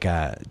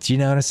you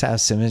notice how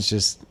Simmons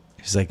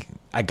he's like,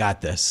 I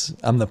got this.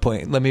 I'm the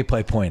point. Let me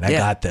play point. I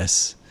got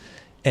this.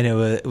 And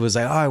it was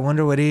like, oh, I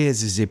wonder what he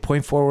is. Is he a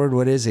point forward?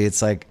 What is he?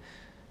 It's like,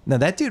 no,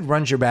 that dude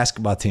runs your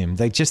basketball team.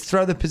 Like, just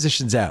throw the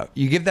positions out.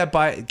 You give that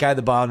guy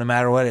the ball no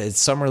matter what. It's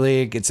Summer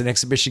League. It's an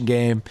exhibition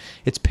game.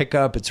 It's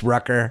pickup. It's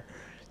Rucker.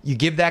 You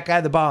give that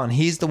guy the ball, and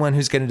he's the one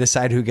who's going to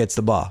decide who gets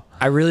the ball.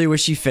 I really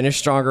wish he finished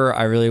stronger.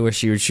 I really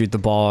wish he would shoot the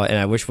ball, and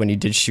I wish when he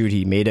did shoot,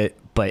 he made it.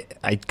 But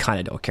I kind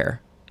of don't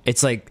care.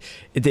 It's like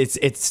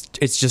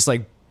it's just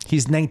like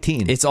he's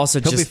 19. It's also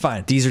He'll just be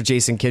fine. These are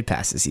Jason Kidd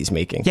passes he's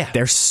making. Yeah,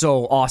 they're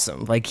so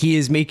awesome. Like he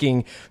is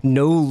making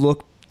no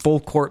look full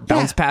court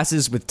bounce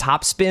passes with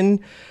top spin.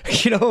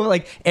 You know,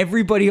 like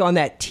everybody on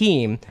that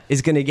team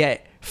is going to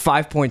get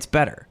 5 points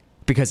better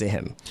because of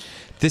him.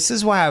 This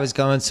is why I was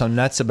going so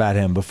nuts about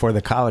him before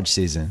the college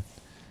season,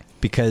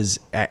 because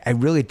I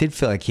really did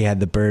feel like he had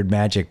the Bird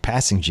Magic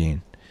passing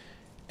gene.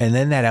 And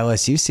then that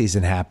LSU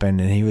season happened,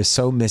 and he was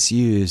so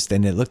misused,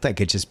 and it looked like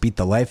it just beat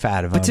the life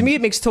out of him. But to me,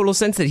 it makes total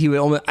sense that he would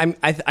almost...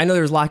 I know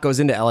there's a lot goes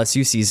into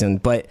LSU season,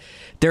 but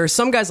there are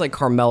some guys like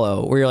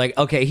Carmelo where you're like,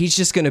 okay, he's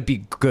just going to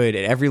be good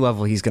at every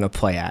level he's going to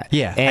play at.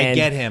 Yeah, I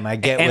get him. I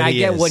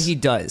get what he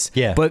does.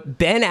 Yeah. But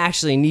Ben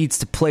actually needs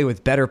to play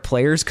with better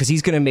players because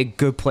he's going to make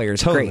good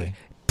players great.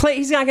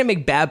 He's not going to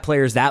make bad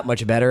players that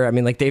much better. I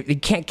mean, like they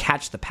can't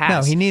catch the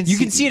pass. No, he needs. You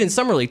can see it in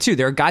Summer League too.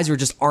 There are guys who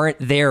just aren't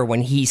there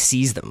when he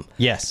sees them.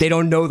 Yes, they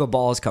don't know the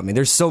ball is coming.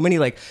 There's so many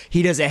like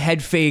he does a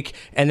head fake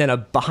and then a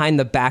behind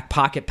the back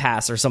pocket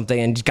pass or something,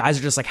 and guys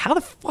are just like, "How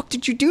the fuck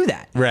did you do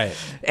that?" Right.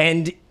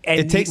 And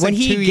it takes when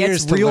like 2 he years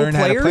gets to real learn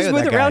how to players play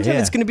with that around guy. him, Yeah.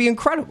 it's going to be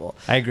incredible.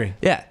 I agree.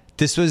 Yeah.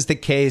 This was the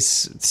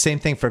case. Same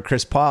thing for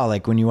Chris Paul.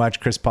 Like when you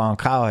watch Chris Paul in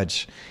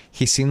college,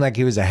 he seemed like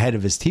he was ahead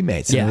of his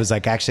teammates. And it was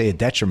like actually a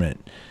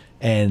detriment.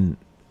 And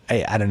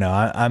I don't know.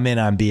 I'm in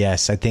on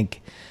BS. I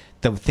think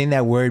the thing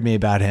that worried me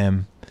about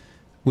him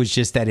was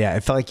just that I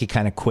felt like he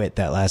kind of quit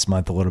that last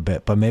month a little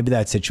bit. But maybe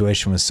that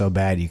situation was so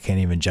bad you can't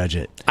even judge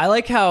it. I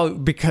like how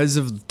because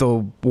of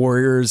the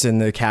Warriors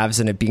and the Cavs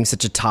and it being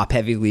such a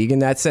top-heavy league in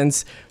that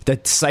sense,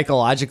 that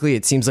psychologically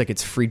it seems like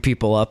it's freed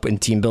people up in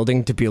team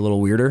building to be a little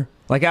weirder.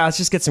 Like, let's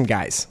just get some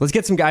guys. Let's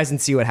get some guys and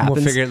see what happens.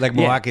 We'll figure it like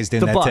Milwaukee's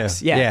doing that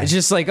Bucks, too. Yeah, it's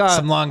just like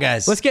some long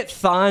guys. Let's get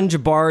Thon,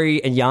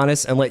 Jabari, and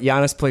Giannis and let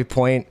Giannis play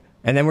point.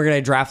 And then we're going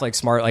to draft like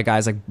smart like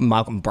guys like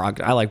Malcolm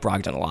Brogdon. I like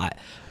Brogdon a lot.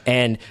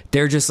 And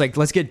they're just like,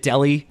 let's get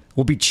Delly.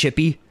 We'll be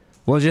chippy.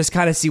 We'll just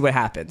kind of see what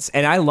happens.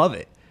 And I love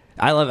it.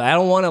 I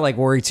don't want to like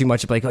worry too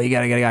much. Like, oh, you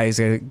got to get a guy who's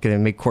going to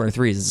make corner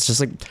threes. It's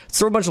just like,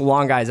 throw a bunch of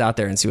long guys out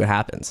there and see what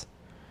happens.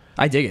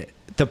 I dig it.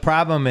 The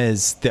problem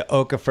is the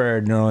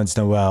Okafor, Nerlens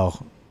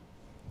Noel,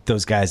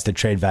 those guys, the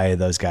trade value of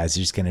those guys are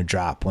just going to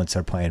drop once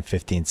they're playing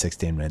 15,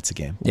 16 minutes a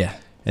game. Yeah.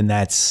 And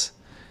that's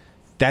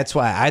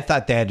why I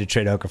thought they had to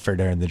trade Okafor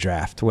during the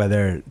draft,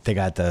 whether they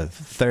got the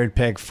third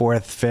pick,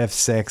 fourth, fifth,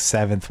 sixth,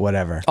 seventh,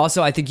 whatever.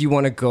 Also, I think you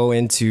want to go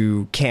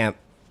into camp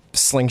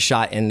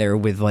slingshot in there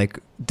with like,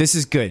 this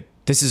is good.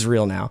 This is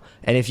real now.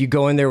 And if you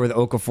go in there with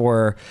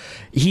Okafor,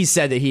 he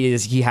said that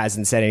he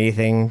hasn't said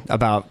anything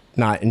about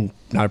not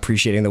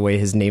appreciating the way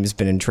his name's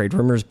been in trade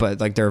rumors,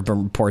 but like there have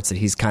been reports that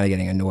he's kind of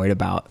getting annoyed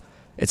about.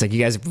 It's like,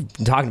 you guys have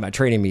been talking about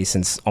trading me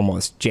since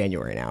almost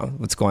January now.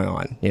 What's going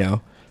on? You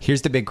know?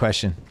 Here's the big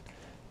question.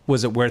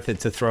 Was it worth it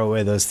to throw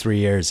away those 3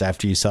 years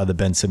after you saw the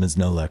Ben Simmons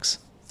no looks?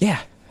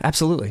 Yeah,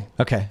 absolutely.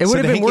 Okay. It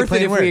would have been worth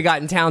it if we had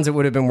gotten Towns. It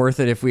would have been worth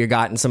it if we had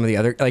gotten some of the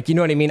other, like, you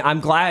know what I mean?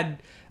 I'm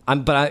glad.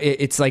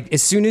 It's like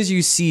as soon as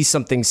you see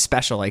something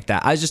special like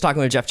that, I was just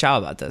talking with Jeff Chow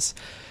about this.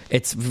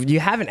 You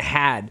haven't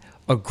had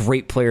a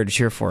great player to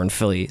cheer for in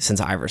Philly since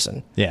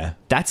Iverson. Yeah.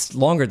 That's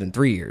longer than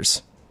 3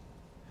 years.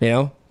 You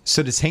know?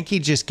 So does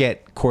Hinkie just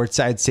get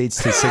courtside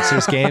seats to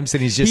Sixers games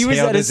and he's just he was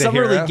hailed at a as a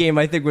summer hero? league game,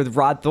 I think, with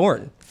Rod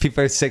Thorne.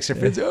 People are Sixer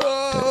fans.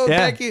 Oh,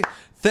 Yeah.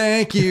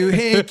 Thank you,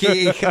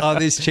 Hinkie. All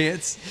these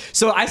chants.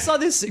 So I saw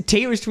this.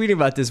 Tate was tweeting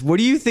about this. What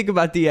do you think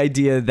about the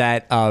idea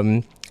that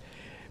Brian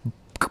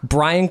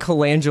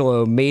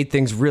Colangelo made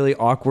things really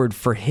awkward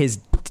for his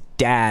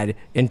dad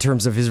in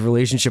terms of his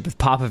relationship with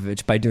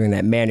Popovich by doing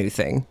that Manu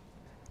thing,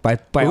 by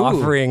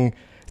offering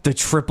the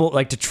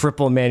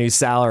triple Manu's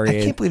salary?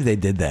 I can't believe they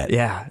did that.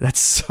 Yeah, that's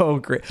so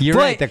great. You're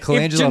right. The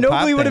Colangelo if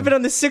Pop Ginobili would have thing. been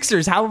on the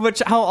Sixers, how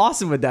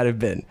awesome would that have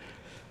been?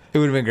 It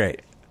would have been great.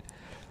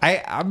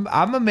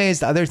 I'm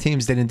amazed other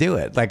teams didn't do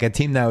it. Like a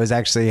team that was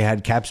actually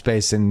had cap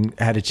space and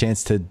had a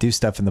chance to do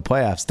stuff in the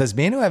playoffs. Does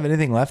Manu have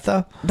anything left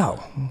though?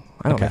 No,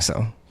 I don't think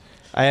so.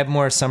 I have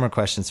more summer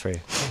questions for you.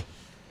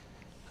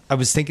 I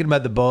was thinking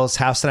about the Bulls.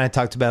 House and I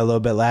talked about it a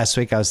little bit last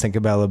week. I was thinking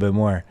about it a little bit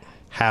more.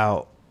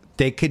 How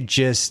they could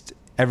just,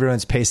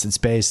 everyone's pace and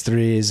space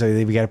threes, or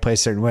we got to play a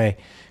certain way.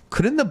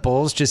 Couldn't the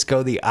Bulls just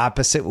go the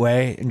opposite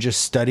way and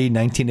just study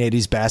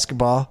 1980s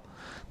basketball?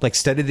 like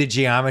study the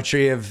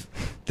geometry of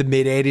the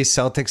mid 80s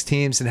Celtics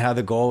teams and how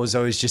the goal was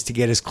always just to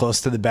get as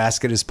close to the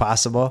basket as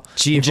possible.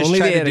 Gee, if only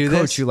they had a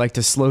coach who liked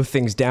to slow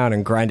things down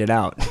and grind it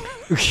out.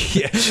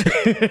 Yeah.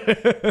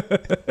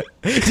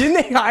 Didn't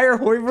they hire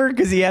Hoiberg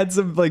because he had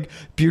some like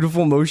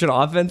beautiful motion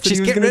offense?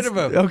 Just get rid of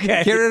him.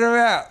 Okay. Get rid of him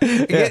out.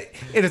 Yeah.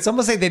 And it's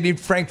almost like they need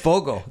Frank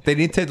Vogel. They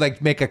need to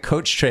like make a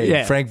coach trade.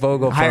 Yeah. Frank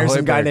Vogel for hire Hoiberg.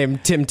 Some guy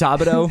named Tim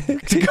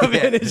Thibodeau to come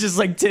in. It's just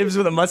like Tibbs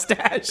with a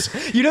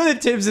mustache. You know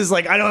that Tibbs is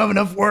like, I don't have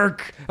enough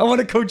work. I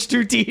want to coach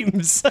 2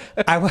 teams.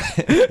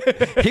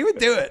 He would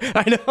do it.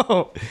 I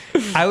know.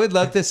 I would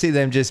love to see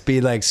them just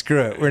be like,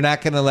 screw it. We're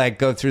not going to like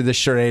go through the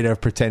charade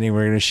of pretending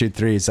we're going to shoot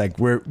threes. Like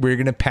we're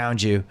going to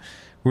pound you.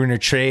 We're going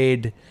to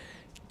trade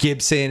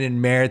Gibson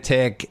and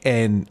Meritic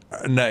and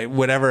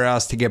whatever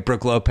else to get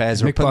Brook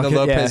Lopez. We're putting the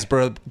Lopez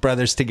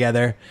brothers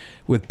together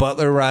with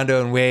Butler,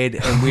 Rondo, and Wade,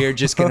 and we are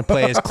just going to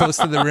play as close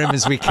to the rim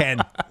as we can.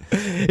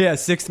 Yeah,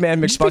 6th man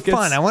McBuckets. Just be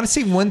fun. I want to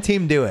see one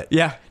team do it.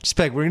 Yeah. Just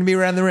be like, we're going to be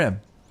around the rim.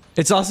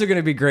 It's also going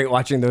to be great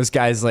watching those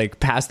guys like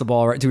pass the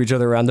ball right to each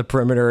other around the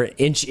perimeter,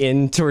 inch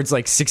in towards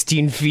like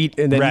 16 feet,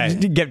 and then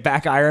get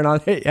back iron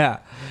on it. Yeah.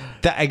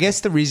 I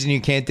guess the reason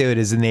you can't do it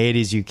is in the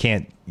 80s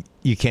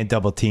you can't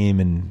double team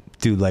and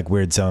do like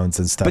weird zones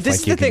and stuff. But this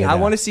is the thing. I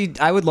want to see.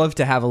 I would love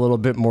to have a little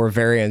bit more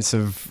variance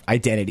of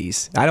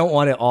identities. I don't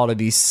want it all to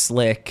be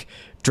slick,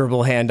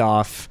 dribble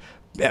handoff,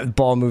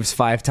 ball moves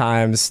 5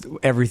 times,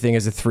 everything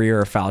is a 3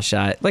 or a foul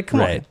shot. Like, come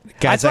on.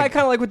 That's why I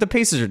kind of like what the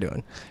Pacers are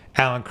doing.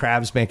 Alan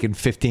Crabb's making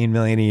 $15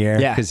 million a year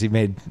because he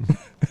made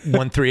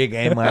 1 3 a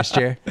game last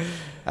year.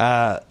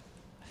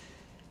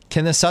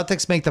 Can the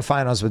Celtics make the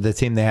finals with the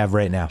team they have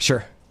right now?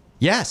 Sure.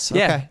 Yes.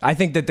 Yeah. Okay. I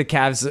think that the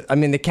Cavs. I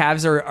mean, the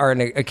Cavs are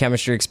a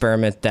chemistry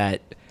experiment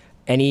that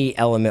any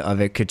element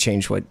of it could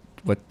change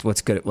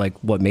what's good, like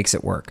what makes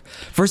it work.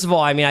 First of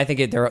all, I mean, I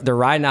think they're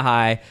riding a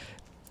high.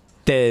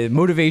 The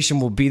motivation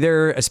will be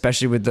there,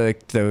 especially with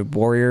the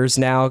Warriors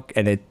now,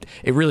 and it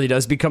really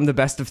does become the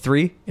best of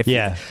 3.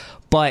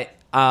 But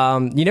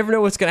you never know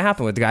what's going to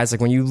happen with the guys.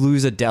 Like when you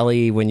lose a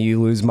Delhi, when you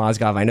lose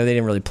Mozgov. I know they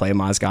didn't really play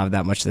Mozgov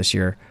that much this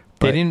year.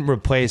 They didn't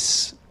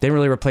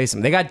really replace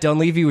him. They got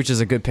Dunleavy, which is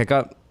a good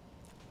pickup.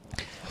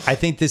 I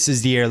think this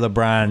is the year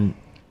LeBron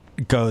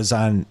goes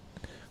on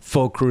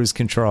full cruise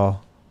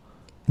control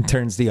and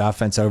turns the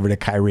offense over to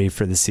Kyrie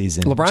for the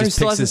season. LeBron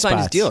still hasn't signed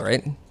his deal,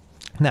 right?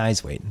 No,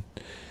 he's waiting.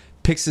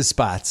 Picks his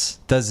spots,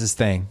 does his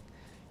thing.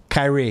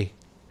 Kyrie,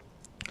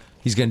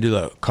 he's going to do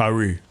the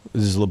Kyrie.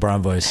 This is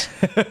LeBron voice.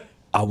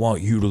 I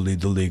want you to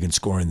lead the league in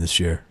scoring this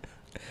year.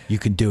 You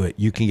can do it.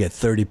 You can get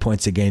 30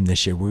 points a game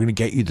this year. We're going to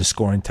get you the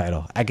scoring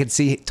title. I could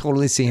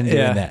totally see him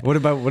doing that. What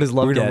does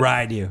Love We're going get? to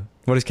ride you.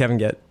 What does Kevin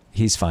get?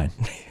 He's fine.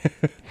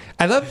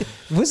 I love.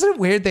 Wasn't it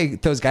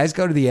weird? Those guys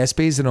go to the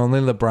ESPYs and only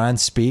LeBron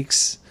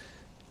speaks,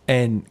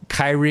 and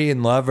Kyrie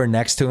and Love are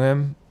next to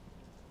him,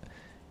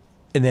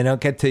 and they don't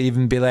get to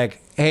even be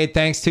like, "Hey,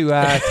 thanks to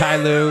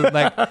Ty Lue."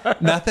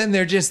 Like nothing.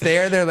 They're just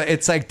there. They're like,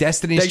 it's like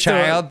Destiny's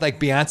Child. Like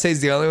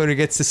Beyonce's the only one who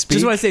gets to speak.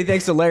 Just want to say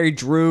thanks to Larry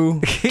Drew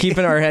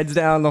keeping our heads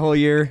down the whole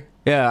year.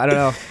 Yeah, I don't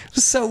know.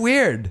 It's so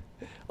weird.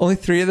 Only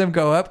 3 of them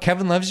go up.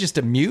 Kevin Love's just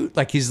a mute.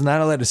 Like he's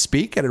not allowed to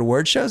speak at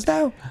award shows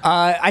now.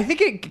 I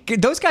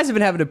think those guys have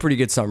been having a pretty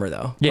good summer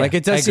though. Yeah, like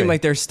it does seem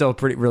like they're still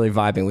really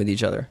vibing with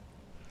each other.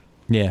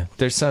 Yeah,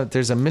 there's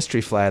a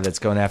mystery fly that's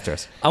going after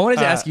us. I wanted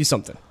to ask you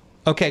something.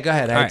 Okay, go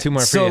ahead. I have 2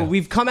 more for you. So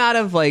we've come out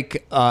of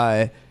like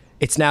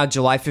it's now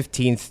July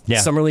 15th. Yeah.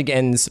 Summer League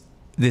ends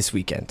this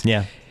weekend.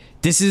 Yeah.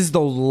 This is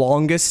the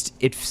longest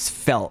it's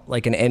felt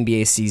like an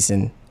NBA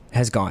season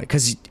has gone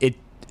because it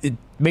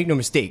make no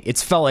mistake,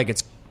 it's felt like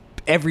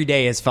every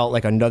day has felt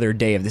like another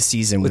day of the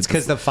season. It's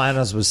because the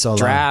finals was so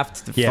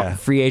draft, long. The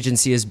free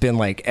agency has been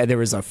like there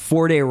was a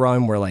 4-day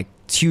run where like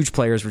huge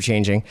players were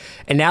changing,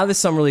 and now the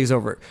summer league is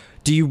over.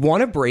 Do you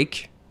want a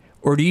break,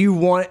 or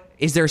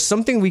is there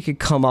something we could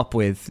come up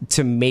with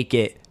to make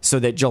it so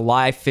that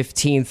July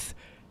 15th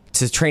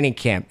to training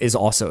camp is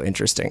also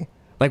interesting?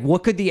 Like,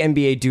 what could the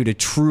NBA do to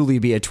truly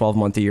be a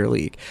 12-month-a-year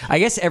league? I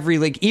guess every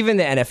league, even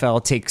the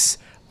NFL, takes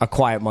a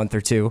quiet month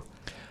or 2.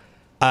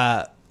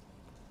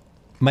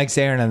 Mike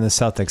Zarin on the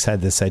Celtics had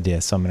this idea,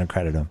 so I'm going to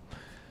credit him.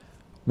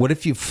 What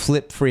if you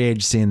flip free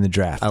agency in the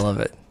draft? I love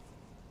it.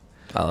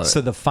 So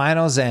the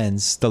finals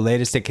ends, the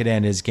latest it could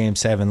end is Game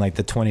 7, like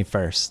the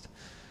 21st.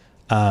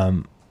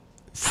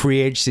 Free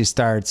agency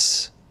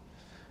starts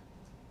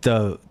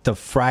the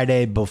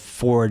Friday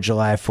before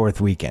July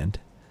 4th weekend.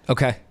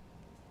 Okay.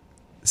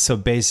 So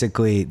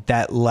basically,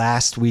 that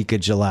last week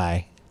of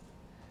July,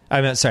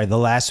 the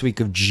last week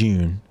of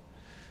June,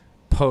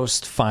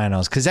 post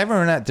finals, because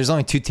there's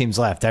only 2 teams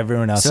left.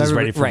 Everyone else is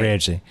ready for free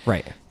agency.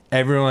 Right.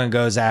 Everyone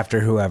goes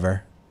after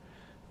whoever.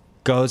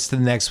 Goes to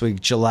the next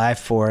week, July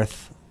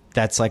 4th.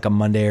 That's like a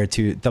Monday or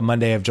 2, the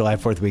Monday of July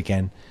 4th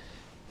weekend.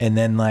 And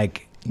then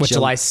like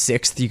July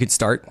 6th you could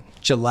start?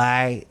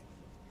 July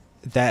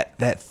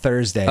that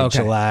Thursday, okay.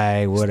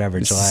 July whatever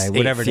it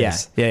 8th,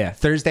 is. Yeah.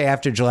 Thursday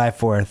after July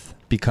 4th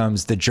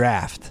becomes the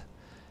draft.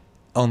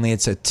 Only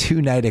it's a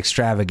 2-night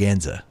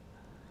extravaganza.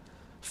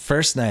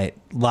 First night,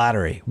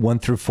 lottery, 1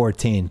 through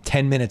 14,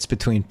 10 minutes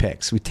between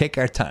picks. We take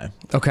our time.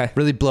 Okay.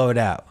 Really blow it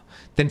out.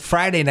 Then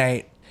Friday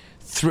night,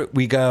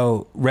 we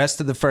go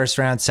rest of the first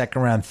round,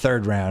 second round,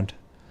 third round.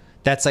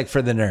 That's like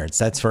for the nerds.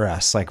 That's for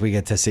us. Like we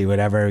get to see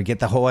whatever. We get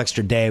the whole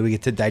extra day. We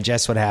get to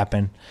digest what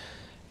happened.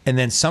 And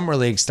then Summer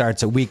League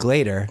starts a week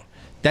later.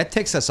 That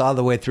takes us all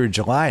the way through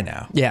July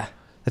now. Yeah.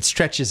 That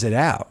stretches it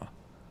out.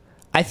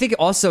 I think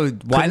also,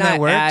 why not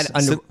add...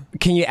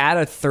 Can you add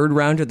a third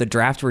round to the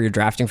draft where you're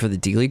drafting for the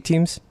D-League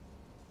teams?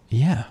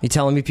 Yeah. You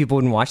telling me people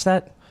wouldn't watch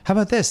that? How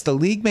about this? The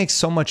league makes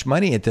so much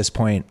money at this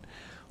point.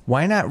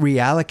 Why not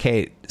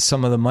reallocate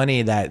some of the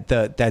money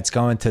that's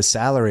going to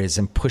salaries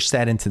and push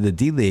that into the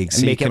D-League?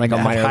 So make it like a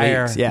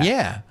minor league.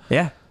 Yeah.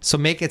 Yeah. So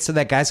make it so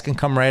that guys can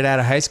come right out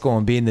of high school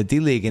and be in the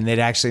D-League and they'd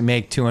actually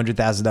make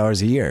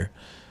 $200,000 a year.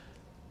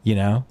 You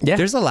know? Yeah.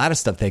 There's a lot of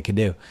stuff they could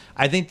do.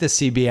 I think the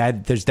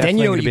CBI, there's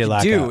definitely going to be a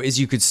lockout. Then you know what you could do is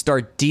you could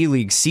start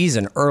D-League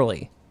season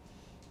early.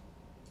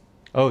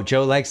 Oh,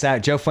 Joe likes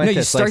that. Joe Fuentes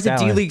likes that. No, you start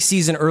the D-League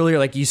season earlier,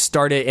 like you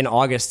start it in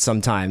August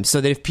sometime,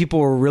 so that if people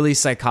were really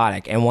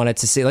psychotic and wanted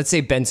to see, let's say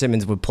Ben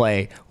Simmons would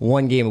play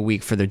 1 game a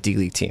week for their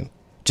D-League team,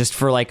 just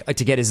for like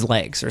to get his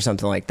legs or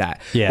something like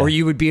that. Yeah. Or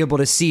you would be able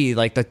to see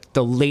like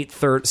the late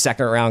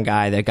second round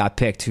guy that got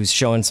picked who's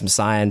showing some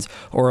signs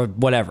or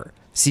whatever.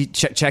 See,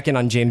 check in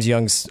on James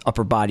Young's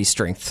upper body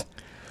strength.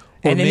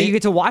 And then you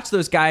get to watch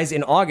those guys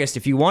in August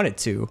if you wanted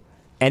to,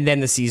 and then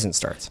the season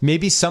starts.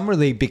 Maybe Summer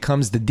League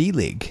becomes the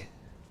D-League.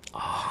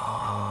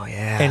 Oh,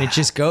 yeah. And it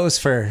just goes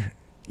for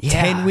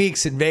 10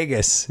 weeks in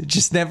Vegas. It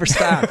just never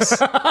stops.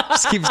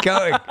 Just keeps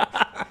going.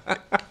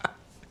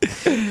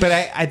 But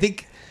I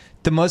think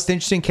the most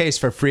interesting case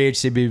for free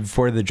agency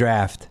before the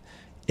draft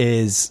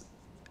is,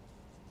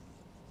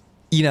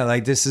 you know,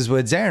 like this is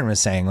what Zarin was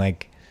saying.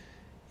 Like,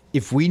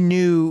 if we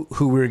knew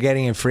who we were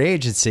getting in free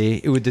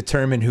agency, it would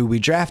determine who we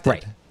drafted.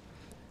 Right.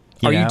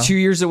 Are you 2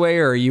 years away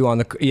or are you on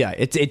the... Yeah,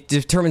 it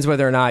determines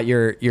whether or not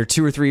you're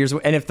 2 or 3 years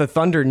away. And if the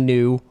Thunder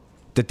knew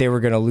that they were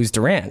going to lose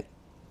Durant,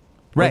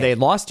 or they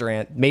lost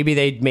Durant, maybe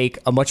they'd make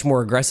a much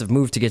more aggressive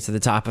move to get to the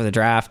top of the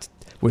draft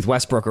with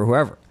Westbrook or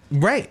whoever.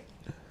 Right.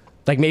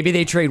 Like maybe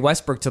they trade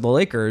Westbrook to the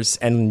Lakers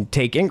and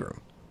take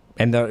Ingram.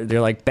 And they're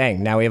like,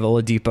 bang, now we have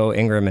Oladipo,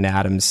 Ingram, and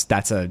Adams.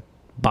 That's a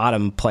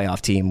bottom playoff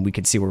team. We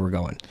could see where we're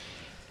going.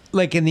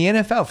 Like in the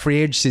NFL,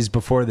 free agency is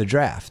before the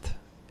draft.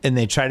 And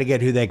they try to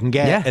get who they can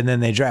get, and then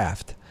they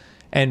draft.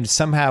 And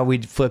somehow we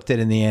flipped it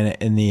in the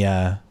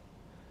NBA,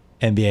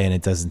 and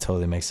it doesn't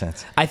totally make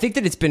sense. I think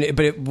that it's been,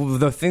 but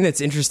the thing that's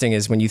interesting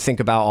is when you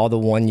think about all the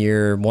 1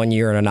 year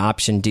and an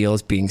option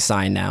deals being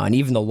signed now, and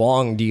even the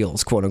long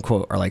deals, quote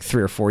unquote, are like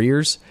 3 or 4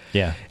 years.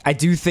 Yeah, I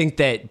do think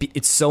that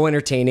it's so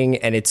entertaining,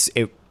 and it's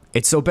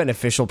so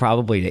beneficial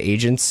probably to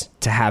agents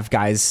to have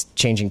guys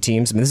changing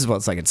teams. I mean, this is what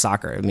it's like in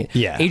soccer. I mean,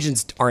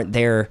 agents aren't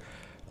there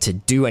to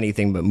do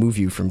anything but move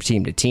you from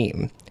team to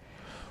team.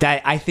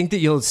 That I think that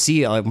you'll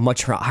see a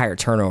much higher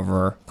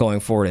turnover going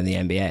forward in the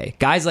NBA.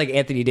 Guys like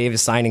Anthony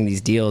Davis signing these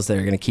deals that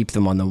are going to keep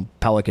them on the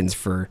Pelicans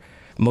for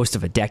most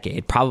of a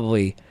decade.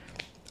 Probably,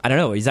 I don't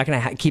know. Is that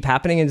going to keep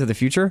happening into the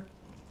future?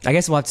 I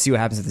guess we'll have to see what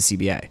happens at the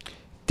CBA.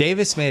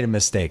 Davis made a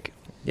mistake.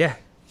 Yeah.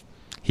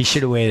 He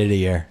should have waited a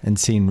year and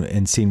seen what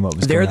was going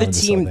on. They're the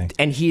team,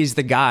 and he is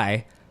the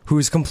guy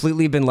who's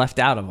completely been left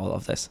out of all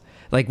of this.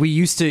 Like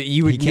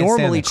you would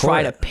normally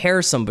try to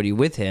pair somebody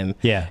with him,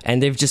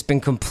 and they've just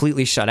been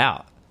completely shut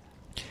out.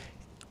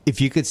 If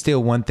you could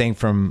steal one thing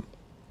from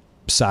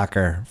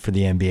soccer for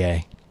the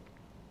NBA,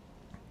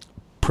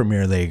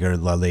 Premier League or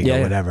La Liga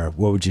or whatever,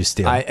 what would you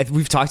steal?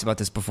 We've talked about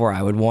this before.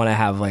 I would want to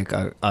have like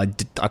a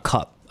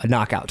cup, a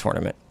knockout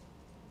tournament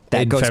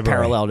that goes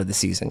parallel to the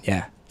season.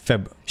 Yeah.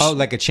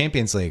 Like a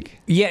Champions League.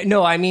 Yeah,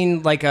 no, I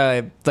mean like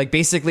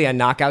basically a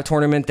knockout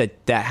tournament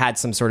that had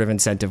some sort of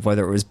incentive,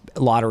 whether it was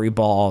lottery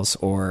balls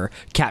or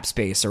cap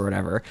space or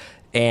whatever.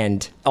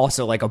 And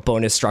also like a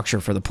bonus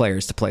structure for the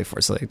players to play for,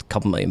 so like a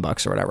couple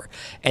 $1,000,000 or whatever.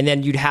 And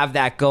then you'd have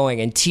that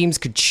going, and teams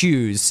could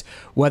choose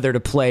whether to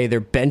play their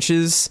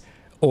benches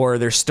or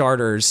their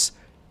starters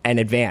and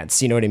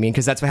advance. You know what I mean?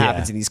 Because that's what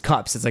happens in these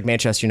cups. It's like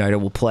Manchester United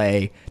will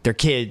play their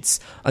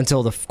kids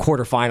until the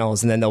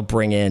quarterfinals, and then they'll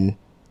bring in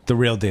the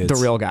real dudes, the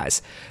real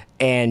guys.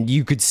 And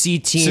you could see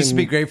teams... So this would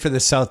be great for the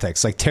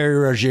Celtics. Like Terry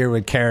Rozier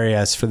would carry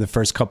us for the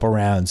first couple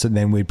rounds, and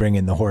then we'd bring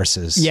in the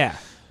horses. Yeah.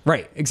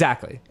 Right,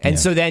 exactly. And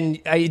so then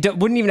it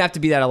wouldn't even have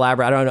to be that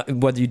elaborate. I don't know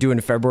whether you do it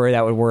in February,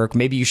 that would work.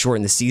 Maybe you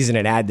shorten the season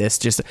and add this.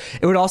 Just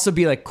it would also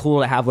be like cool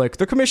to have like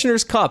the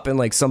Commissioner's Cup, and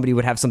like somebody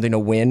would have something to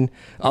win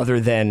other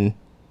than,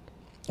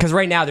 because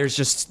right now there's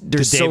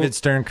the David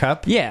Stern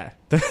Cup. Yeah,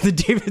 the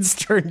David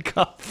Stern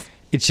Cup.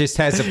 It just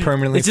has a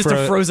permanently it's just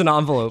a frozen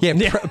envelope.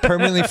 Yeah,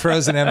 permanently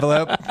frozen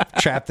envelope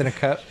trapped in a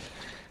cup.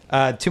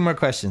 2 more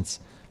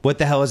questions. What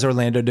the hell is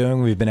Orlando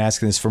doing? We've been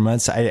asking this for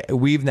months.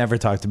 We've never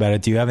talked about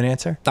it. Do you have an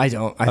answer? I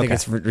don't. I think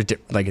it's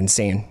like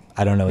insane.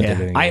 I don't know what they're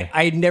doing.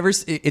 I never.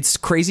 It's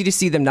crazy to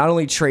see them not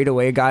only trade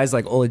away guys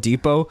like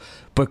Oladipo,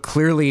 but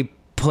clearly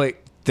put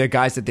the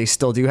guys that they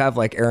still do have,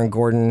 like Aaron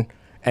Gordon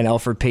and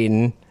Elfrid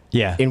Payton,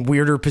 in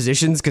weirder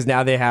positions, because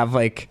now they have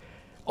like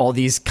all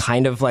these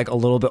kind of like a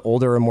little bit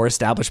older and more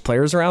established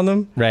players around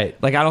them. Right.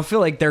 Like I don't feel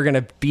like they're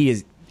gonna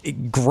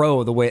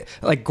grow the way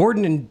like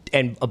Gordon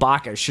and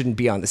Ibaka shouldn't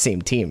be on the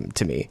same team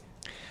to me.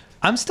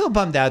 I'm still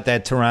bummed out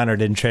that Toronto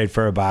didn't trade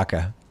for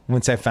Ibaka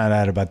once I found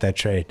out about that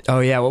trade. Oh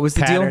yeah, what was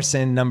the deal?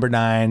 Patterson, number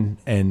 9,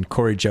 and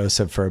Corey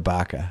Joseph for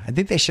Ibaka. I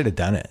think they should have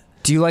done it.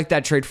 Do you like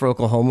that trade for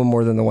Oklahoma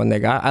more than the one they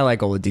got? I like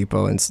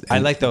Oladipo and I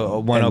like the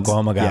one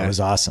Oklahoma got. Was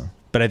awesome,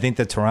 but I think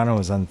that Toronto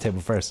was on the table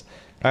first.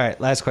 All right,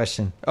 last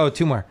question. Oh,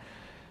 2 more.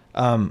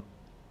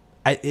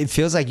 It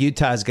feels like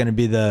Utah is going to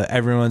be the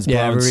everyone's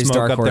blowing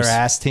smoke up their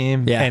ass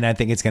team, and I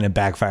think it's going to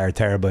backfire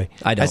terribly.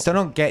 I still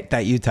don't get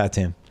that Utah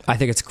team. I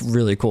think it's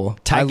really cool.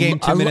 Tie game,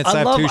 2 minutes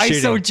left. I love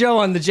ISO shooting. Joe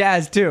on the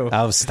Jazz too.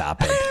 Oh,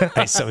 stop it,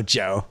 ISO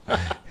Joe.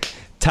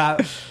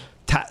 Top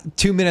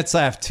 2 minutes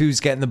left. Who's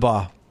getting the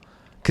ball?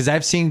 Because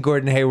I've seen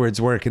Gordon Hayward's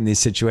work in these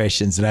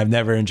situations, and I've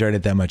never enjoyed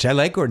it that much. I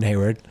like Gordon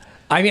Hayward.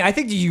 I mean, I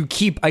think you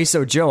keep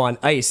ISO Joe on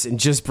ice and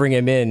just bring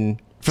him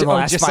in for the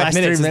last 5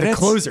 minutes as the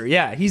closer.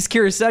 Yeah, he's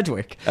Kira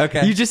Sedgwick.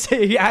 Okay.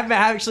 You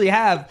actually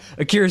have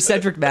a Kira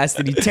Sedgwick mask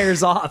that he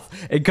tears off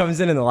and comes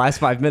in the last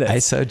 5 minutes.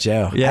 ISO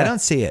Joe. Yeah. I don't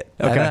see it.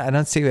 Okay. I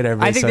don't see what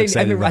everybody's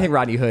I think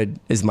Rodney Hood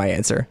is my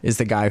answer, is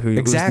the guy who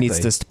needs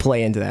to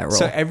play into that role.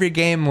 So every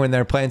game when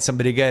they're playing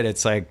somebody good,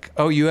 it's like,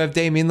 oh, you have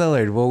Damian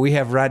Lillard. Well, we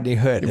have Rodney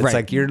Hood. It's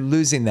like you're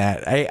losing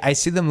that. I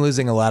see them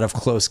losing a lot of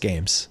close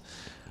games.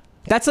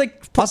 That's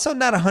like also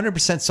not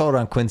 100% sold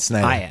on Quinn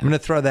Snyder. I'm going to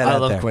throw that out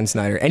there. I love Quinn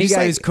Snyder. Any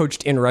guy who's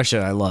coached in Russia,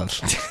 I love.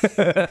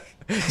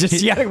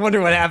 I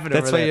wonder what happened.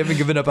 That's why you haven't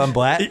given up on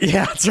Blatt.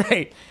 Yeah, that's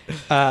right.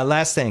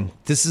 Last thing,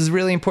 this is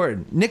really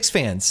important. Knicks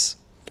fans.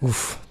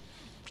 Oof.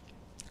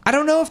 I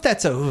don't know if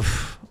that's a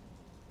oof.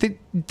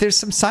 There's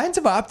some signs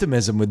of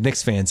optimism with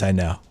Knicks fans. I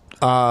know.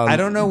 I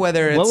don't know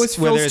whether it's what was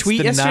Phil's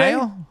tweet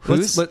denial.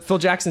 Yesterday? Phil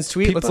Jackson's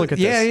tweet. Let's look at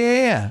this.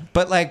 Yeah.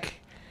 But like,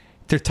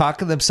 they're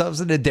talking themselves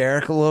into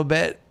Derek a little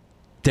bit.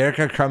 Derek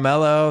or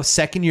Carmelo,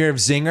 second year of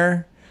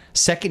Zinger.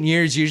 Second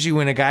year is usually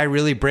when a guy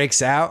really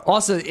breaks out.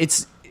 Also,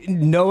 it's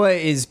Noah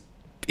is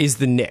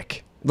the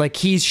Knick. Like,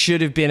 he should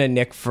have been a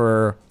Knick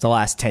for the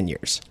last 10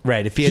 years.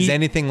 Right, if he has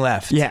anything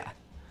left. Yeah.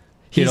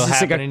 It'll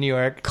happen in New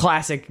York.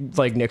 Classic,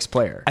 like, Knicks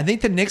player. I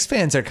think the Knicks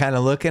fans are kind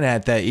of looking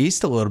at the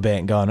East a little bit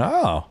and going,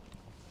 oh.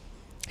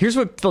 Here's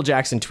what Phil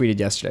Jackson tweeted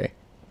yesterday.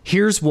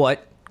 Here's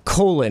what,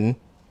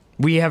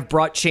 we have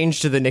brought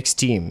change to the Knicks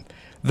team.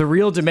 The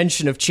real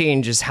dimension of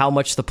change is how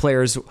much the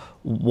players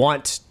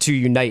want to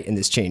unite in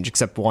this change,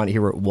 except he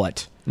wrote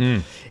what.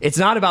 It's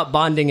not about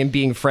bonding and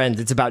being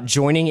friends. It's about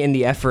joining in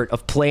the effort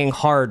of playing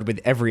hard with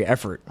every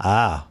effort.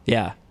 Ah.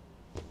 Yeah.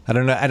 I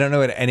don't know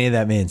what any of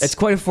that means. It's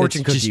quite a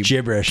fortune cookie. Just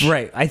gibberish.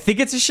 Right. I think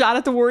it's a shot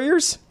at the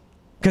Warriors.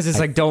 Because it's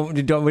we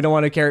don't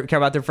want to care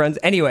about their friends.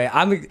 Anyway,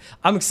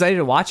 I'm excited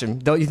to watch them.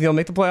 Don't you think they'll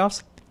make the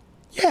playoffs?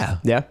 Yeah.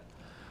 Yeah.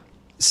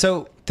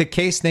 So the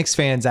case Knicks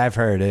fans I've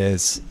heard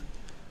is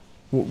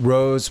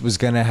Rose was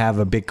going to have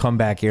a big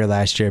comeback year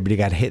last year, but he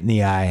got hit in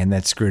the eye and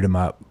that screwed him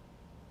up.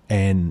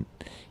 And,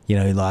 he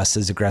lost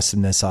his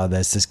aggressiveness, all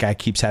this. This guy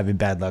keeps having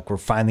bad luck. We're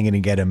finally going to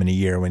get him in a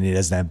year when he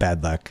doesn't have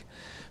bad luck.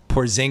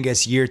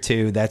 Porzingis, year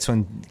 2, that's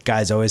when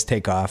guys always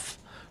take off.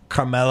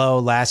 Carmelo,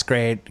 last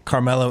grade.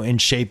 Carmelo in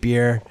shape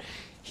year.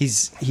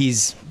 He's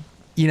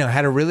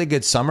had a really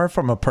good summer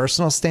from a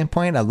personal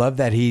standpoint. I love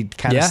that he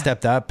kind of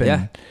stepped up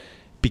and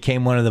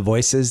became one of the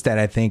voices that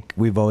I think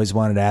we've always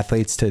wanted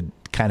athletes to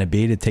kind of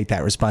be, to take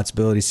that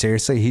responsibility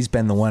seriously. He's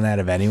been the one out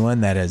of anyone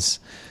that has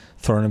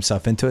thrown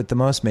himself into it the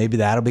most. Maybe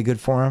that'll be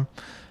good for him.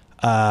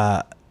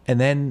 And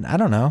then, I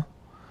don't know.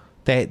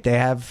 They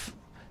have...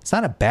 It's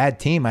not a bad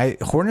team.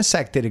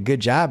 Hornacek did a good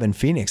job in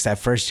Phoenix that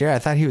first year. I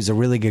thought he was a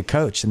really good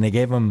coach, and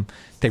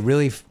they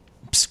really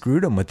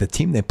screwed him with the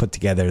team they put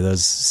together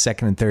those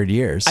second and third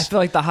years. I feel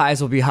like the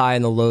highs will be high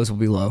and the lows will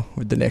be low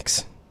with the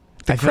Knicks.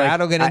 The crowd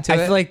will get into it.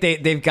 I feel like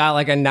they've got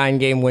like a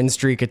 9-game win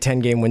streak, a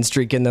 10-game win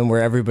streak in them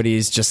where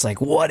everybody's just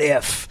like, what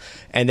if?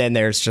 And then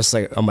there's just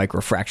like a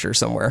microfracture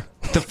somewhere.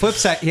 The flip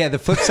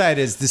side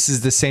is this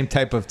is the same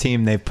type of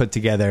team they've put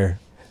together.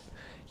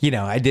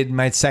 I did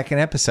my second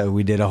episode.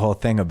 We did a whole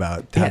thing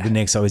about how the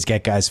Knicks always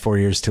get guys 4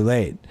 years too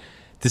late.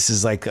 This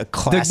is like a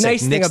classic. The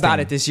nice Knicks thing about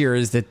it this year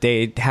is that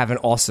they haven't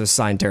also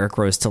signed Derrick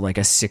Rose to like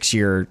a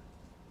 6-year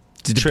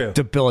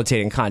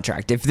debilitating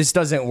contract. If this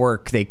doesn't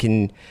work, they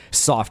can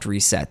soft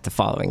reset the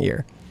following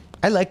year.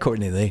 I like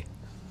Courtney Lee.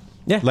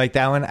 Yeah. Like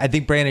that one. I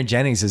think Brandon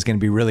Jennings is going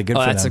to be really good for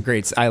them. That's a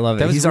great... I love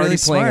it. He's already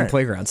playing in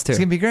playgrounds, too. It's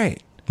going to be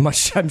great.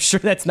 I'm sure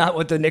that's not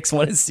what the Knicks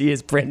want to see,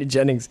 is Brandon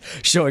Jennings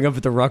showing up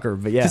at the Rucker,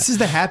 but yeah. This is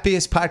the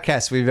happiest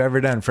podcast we've ever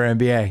done for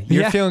NBA.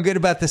 You're feeling good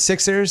about the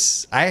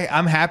Sixers.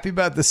 I'm happy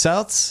about the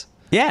Celts.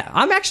 Yeah,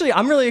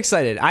 I'm really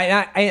excited.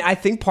 I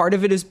think part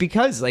of it is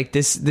because like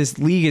this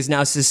league has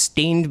now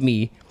sustained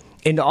me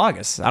into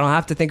August. I don't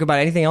have to think about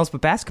anything else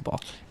but basketball.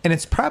 And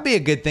it's probably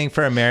a good thing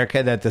for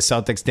America that the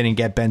Celtics didn't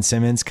get Ben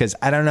Simmons, because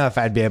I don't know if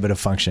I'd be able to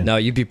function. No,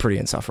 you'd be pretty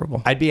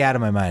insufferable. I'd be out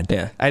of my mind.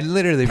 Yeah. I'd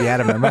literally be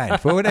out of my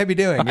mind. What would I be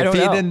doing? If he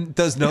didn't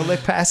those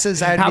no-look passes,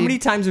 How many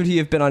times would he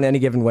have been on Any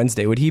Given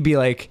Wednesday? Would he be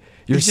like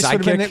your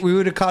sidekick? We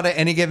would have called it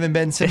Any Given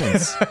Ben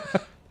Simmons.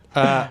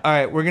 All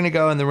right, we're gonna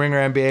go on the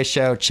Ringer NBA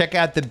show. Check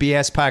out the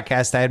BS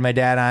podcast. I had my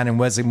dad on and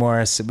Wesley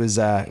Morris. It was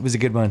a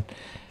good one.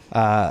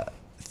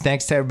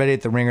 Thanks to everybody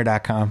at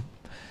theringer.com.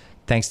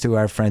 Thanks to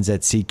our friends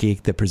at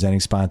SeatGeek, the presenting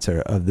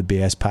sponsor of the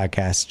BS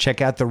podcast.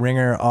 Check out the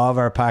Ringer, all of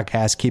our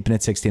podcasts, Keeping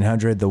It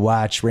 1600, The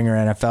Watch, Ringer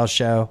NFL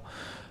Show.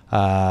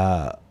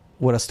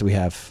 What else do we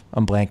have?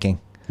 I'm blanking.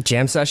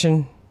 Jam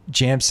Session.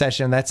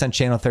 That's on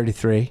Channel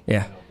 33.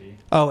 Yeah.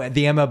 Oh,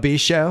 the MLB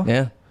show.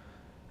 Yeah.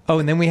 Oh,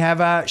 and then we have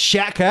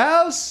Shaq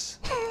House.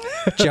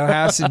 Joe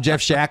House and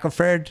Jeff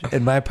Shackelford.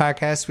 In my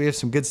podcast, we have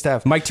some good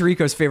stuff. Mike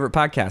Tirico's favorite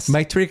podcast.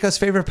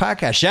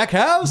 Shaq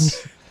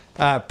House.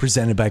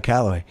 Presented by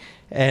Callaway.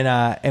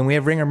 And we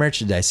have Ringer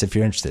merchandise if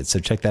you're interested. So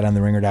check that on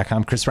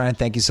theringer.com. Chris Ryan,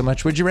 thank you so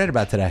much. What'd you write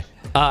about today?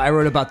 I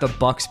wrote about the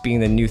Bucks being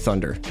the new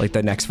Thunder, like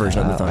the next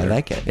version of the Thunder. I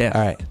like it. Yeah.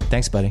 All right.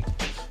 Thanks, buddy.